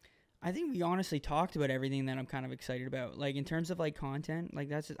 I think we honestly talked about everything that I'm kind of excited about. Like in terms of like content,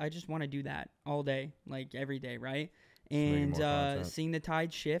 like I just want to do that all day, like every day, right? And seeing the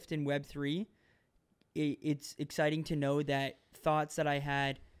tide shift in Web3, it's exciting to know that thoughts that I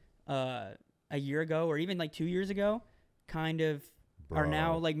had a year ago or even like 2 years ago kind of are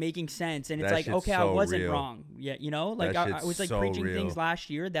now like making sense. And it's like, okay, I wasn't wrong. Yeah, like I was like preaching things last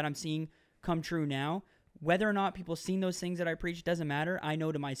year that I'm seeing come true now. Whether or not people seen those things that I preached doesn't matter. I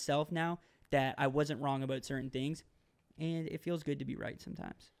know to myself now that I wasn't wrong about certain things, and it feels good to be right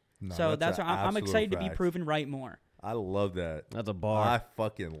sometimes. No, so that's why I'm excited to be proven right more. I love that. That's a bar. I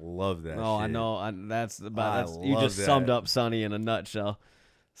fucking love that. Oh, shit. I know. You just summed up Sonny in a nutshell.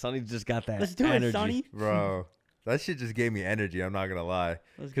 Sonny just got that. Let's do energy. it, Sonny. Bro, that shit just gave me energy. I'm not gonna lie,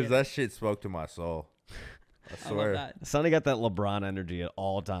 because that shit spoke to my soul. I swear. I love that. Sonny got that LeBron energy at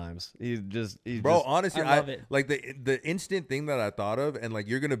all times. Honestly, I love it. Like the instant thing that I thought of, and like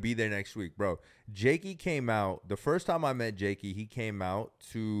you're gonna be there next week, bro. Jakey came out the first time I met Jakey. He came out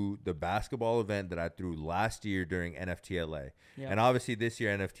to the basketball event that I threw last year during NFT LA, and obviously this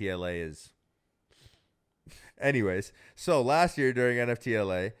year NFT LA is. Anyways, so last year during NFT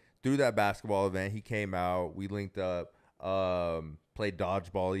LA, through that basketball event, he came out. We linked up. Played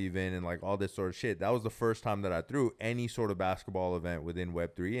dodgeball even and like all this sort of shit. That was the first time that I threw any sort of basketball event within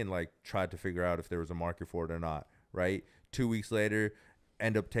Web3 and like tried to figure out if there was a market for it or not, right? 2 weeks later,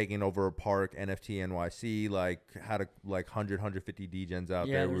 end up taking over a park, NFT NYC, like had 150 DGens out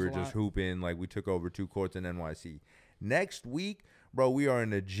there. We were just hooping. Like we took over 2 courts in NYC. Next week, bro, we are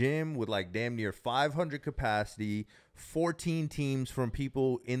in a gym with like damn near 500 capacity, 14 teams from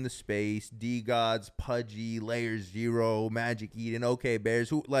people in the space, DeGods, Pudgy, Layer Zero, Magic Eden, OK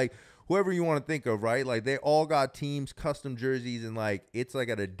Bears, whoever you want to think of, right? Like they all got teams, custom jerseys, and like it's like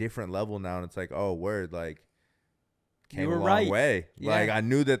at a different level now. And it's like, oh, word, like came a long way. Yeah. Like I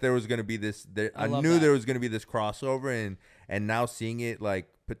knew that there was gonna be this. I knew there was gonna be this crossover, and now seeing it like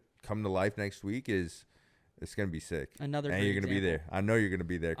come to life next week is. It's going to be sick. And you're going to be there. I know you're going to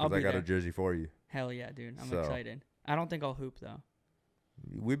be there because I got a jersey for you. Hell yeah, dude. I'm excited. I don't think I'll hoop, though.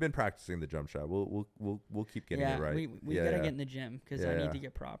 We've been practicing the jump shot. We'll keep getting it right. We got to get in the gym because I need to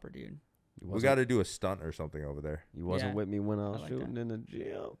get proper, dude. We got to do a stunt or something over there. You wasn't with me when I was shooting in the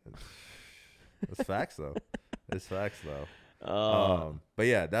gym. That's facts, though. It's facts, though. But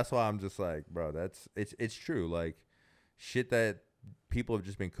yeah, that's why I'm just like, bro, it's true. Like, shit that people have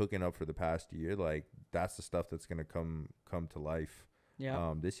just been cooking up for the past year, like, that's the stuff that's gonna come to life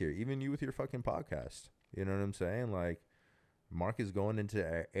this year. Even you with your fucking podcast. You know what I'm saying? Like Marc is going into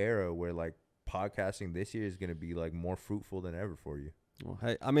an era where like podcasting this year is gonna be like more fruitful than ever for you. Well,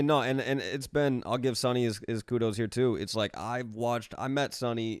 hey, I mean, no, and it's been, I'll give Sonny his kudos here too. It's like I met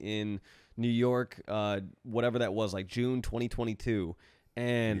Sonny in New York, whatever that was, like June 2022.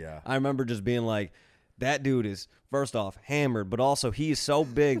 And I remember just being like, that dude is First off, hammered, but also he is so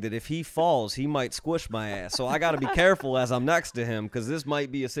big that if he falls, he might squish my ass. So I got to be careful as I'm next to him because this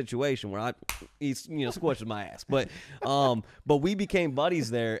might be a situation where he's squishing my ass. But we became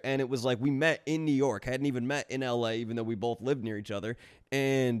buddies there, and it was like we met in New York, hadn't even met in LA, even though we both lived near each other.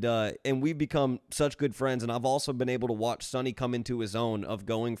 And we've become such good friends. And I've also been able to watch Sonny come into his own of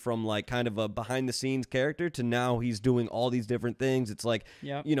going from like kind of a behind the scenes character to now he's doing all these different things. It's like,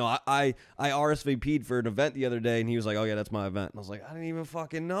 I RSVP'd for an event the other day and he was like, oh yeah, that's my event. And I was like, I didn't even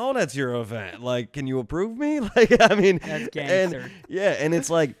fucking know that's your event. Like, can you approve me? Like, I mean, that's gangster. And it's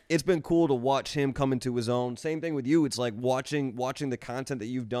like, it's been cool to watch him come into his own. Same thing with you. It's like watching the content that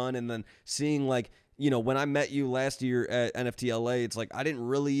you've done and then seeing like, when I met you last year at NFT LA, it's like I didn't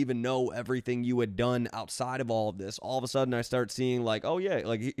really even know everything you had done outside of all of this. All of a sudden, I start seeing like, oh yeah,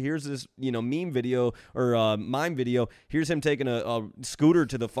 like here's this, meme video or mime video. Here's him taking a scooter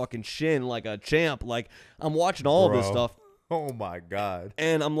to the fucking shin like a champ. Like I'm watching all of this stuff. Oh my God.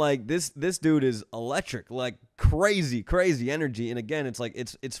 And I'm like, this dude is electric, like crazy energy. And again, it's like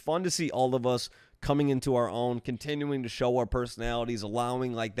it's fun to see all of us coming into our own, continuing to show our personalities,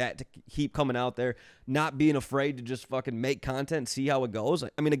 allowing like that to keep coming out there, not being afraid to just fucking make content, see how it goes.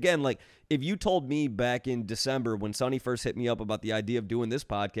 I mean, again, like if you told me back in December when Sonny first hit me up about the idea of doing this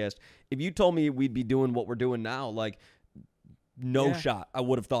podcast, if you told me we'd be doing what we're doing now, like no shot I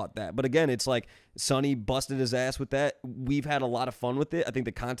would have thought that. But again, it's like Sonny busted his ass with that. We've had a lot of fun with it. I think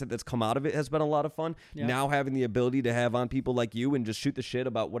the content that's come out of it has been a lot of fun. Yeah. Now having the ability to have on people like you and just shoot the shit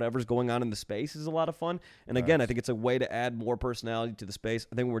about whatever's going on in the space is a lot of fun. And again, I think it's a way to add more personality to the space.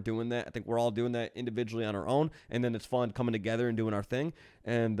 I think we're doing that. I think we're all doing that individually on our own. And then it's fun coming together and doing our thing.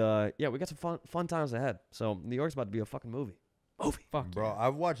 And we got some fun times ahead. So New York's about to be a fucking movie. Fuck bro,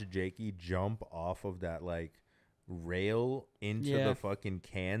 I've watched Jakey jump off of that like rail into the fucking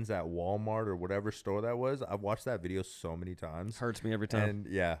cans at Walmart or whatever store that was. I've watched that video so many times. Hurts me every time. And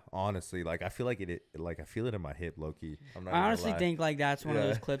yeah, honestly, like I feel like I feel it in my hip, low key. I honestly think like that's one of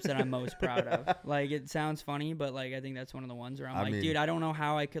those clips that I'm most proud of. Like it sounds funny, but like I think that's one of the ones where I'm like, dude, I don't know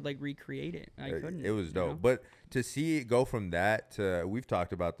how I could like recreate it. I couldn't. It was dope. But to see it go from that to, we've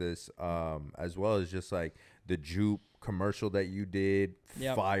talked about this as well as just like the Jupe commercial that you did,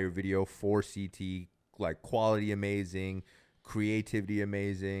 fire video, 4CT, like quality amazing, creativity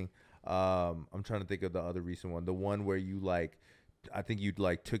amazing. I'm trying to think of the other recent one, the one where you like, I think you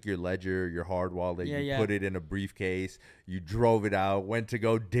like took your ledger, your hard wallet, you put it in a briefcase, you drove it out, went to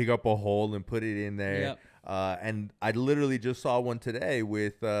go dig up a hole and put it in there. And I literally just saw one today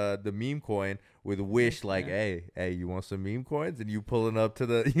with the meme coin with Wish, like, hey, you want some meme coins? And you pulling up to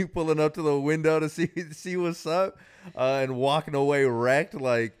the window to see what's up, and walking away wrecked.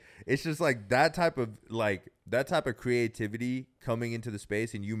 Like, it's just like that type of creativity coming into the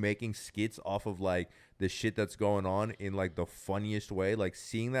space and you making skits off of like the shit that's going on in like the funniest way, like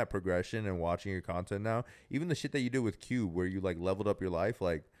seeing that progression and watching your content now, even the shit that you did with Cube where you like leveled up your life,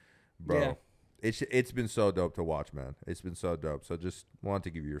 like, bro, it's been so dope to watch, man. It's been so dope. So just wanted to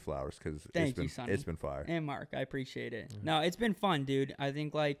give you your flowers because it's been fire. And Mark, I appreciate it. No, it's been fun, dude. I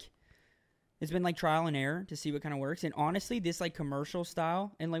think like it's been like trial and error to see what kind of works. And honestly, this like commercial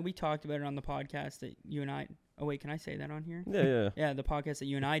style, and like we talked about it on the podcast that you and I, oh wait, can I say that on here? Yeah. Yeah, the podcast that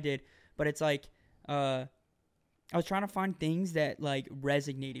you and I did. But it's like, I was trying to find things that like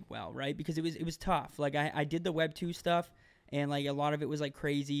resonated well, right? Because it was tough. Like I did the Web 2 stuff and like a lot of it was like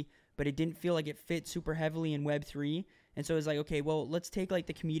crazy, but it didn't feel like it fit super heavily in Web 3. And so it was like, okay, well, let's take like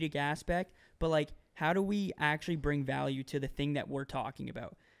the comedic aspect, but like how do we actually bring value to the thing that we're talking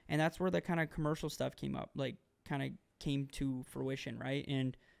about? And that's where the kind of commercial stuff came to fruition, right?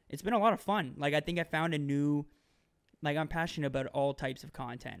 And it's been a lot of fun. Like, I think I found a new, like, I'm passionate about all types of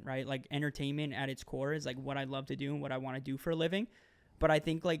content, right? Like, entertainment at its core is, like, what I love to do and what I want to do for a living. But I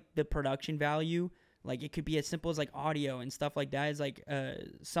think, like, the production value, like, it could be as simple as, like, audio and stuff like that is, like,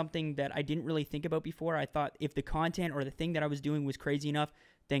 something that I didn't really think about before. I thought if the content or the thing that I was doing was crazy enough,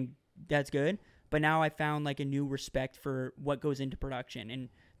 then that's good. But now I found, like, a new respect for what goes into production. And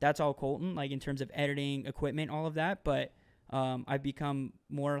that's all Colton, like in terms of editing, equipment, all of that. But I've become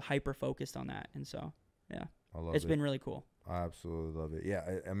more hyper-focused on that. And so, yeah, it's been really cool. I absolutely love it. Yeah,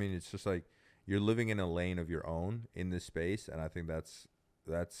 I mean, it's just like you're living in a lane of your own in this space. And I think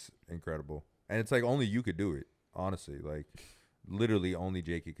that's incredible. And it's like only you could do it, honestly. Like literally only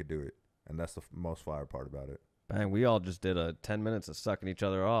Jakey could do it. And that's the most fire part about it. Bang, we all just did 10 minutes of sucking each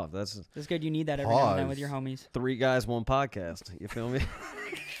other off. That's good. You need that every now and then with your homies. 3 guys, 1 podcast. You feel me?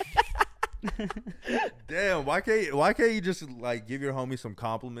 Damn, why can't you just like give your homie some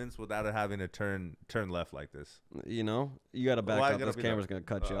compliments without it having to turn left like this? You know, you got to back up. This camera's gonna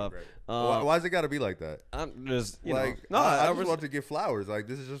cut you up. Why's it got to be like that? I'm just like, no, I just want to give flowers. Like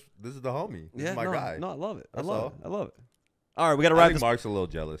this is the homie. This is my guy. No, I love it. That's I love all. it. I love it. All right, we got to wrap this. Mark's a little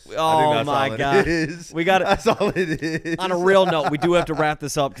jealous. Oh my God, we got That's all it is. On a real note, we do have to wrap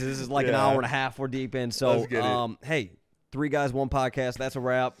this up because this is like an hour and a half we're deep in. So, Let's get it. Hey, 3 Guys 1 Podcast. That's a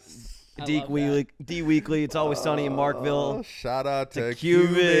wrap. I D love Weekly. It's always sunny in Markville. Shout out to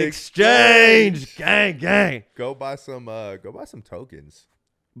cube.exchange. Gang. Go buy some tokens.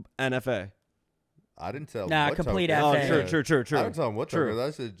 NFA. I didn't tell. Nah, what complete tokens. FA. Oh, true. I didn't tell him what tokens.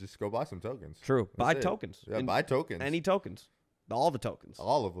 I said just go buy some tokens. True. Buy That's it. tokens. Yeah, buy tokens. Any tokens. All the tokens.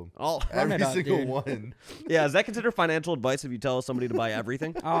 All of them. Run Every it up, single dude. one. Yeah, is that considered financial advice if you tell somebody to buy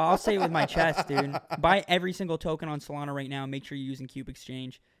everything? Oh, I'll say it with my chest, dude. Buy every single token on Solana right now. Make sure you're using Cube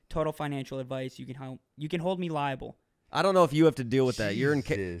Exchange. Total financial advice. You can hold me liable. I don't know if you have to deal with that. You're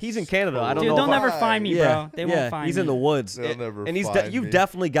in. He's in Canada. I don't Dude, know. they'll if never find me, bro. They won't find me. He's in the woods. They'll never and find you've me.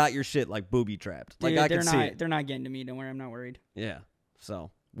 definitely got your shit like booby trapped. Dude, Like I can see it. They're not getting to me. Don't worry, I'm not worried. Yeah.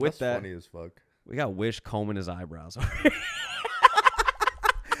 So with That's that, funny as fuck. we got Wish combing his eyebrows.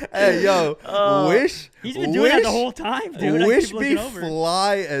 Hey, yo, Wish. He's been doing that the whole time, dude. Wish I keep be looking over.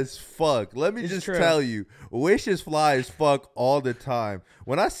 fly as fuck. Let me It's just true. tell you, Wish is fly as fuck all the time.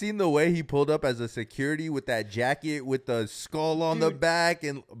 When I seen the way he pulled up as a security with that jacket with the skull on the back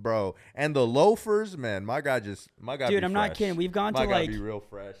and and the loafers, man, my guy. Dude, be I'm not fresh. kidding. We've gone My to guy like, be real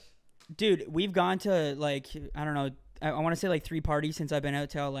fresh. dude, we've gone to like, I don't know. I want to say like 3 parties since I've been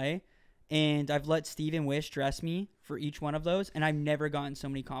out to LA. And I've let Steve and Wish dress me for each one of those, and I've never gotten so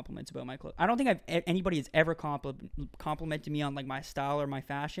many compliments about my clothes. I don't think anybody has ever complimented me on like my style or my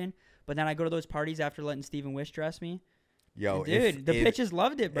fashion. But then I go to those parties after letting Steve and Wish dress me. Yo, Dude, the bitches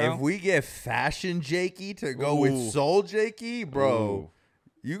loved it, bro. If we get Fashion Jakey to go with SolJakey, bro,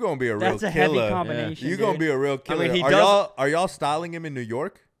 you gonna be a real That's a killer. heavy combination. You gonna dude. be a real killer. he Are y'all styling him in New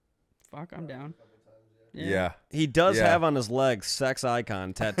York? Fuck, I'm down. Yeah. He does have on his legs sex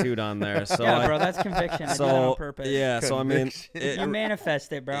icon tattooed on there. So Yeah, bro, that's conviction. I do that on purpose. Yeah, so I mean, You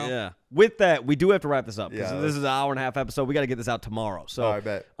manifest it, bro. yeah. With that, we do have to wrap this up because Yeah, this is an hour and a half episode. We got to get this out tomorrow. So I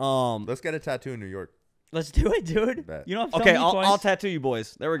bet. Let's get a tattoo in New York. Let's do it, dude. Bet. You know, okay, I'll tattoo you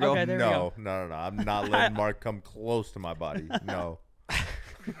boys. There we go. Okay, there we go. No. I'm not letting Mark come close to my body. No.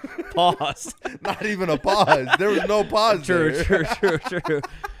 Pause. Not even a pause. There was no pause. True. there.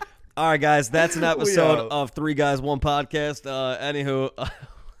 All right, guys, that's an We episode out. of 3 Guys 1 Podcast. Anywho,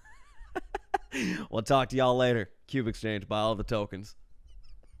 we'll talk to y'all later. Cube Exchange, buy all the tokens.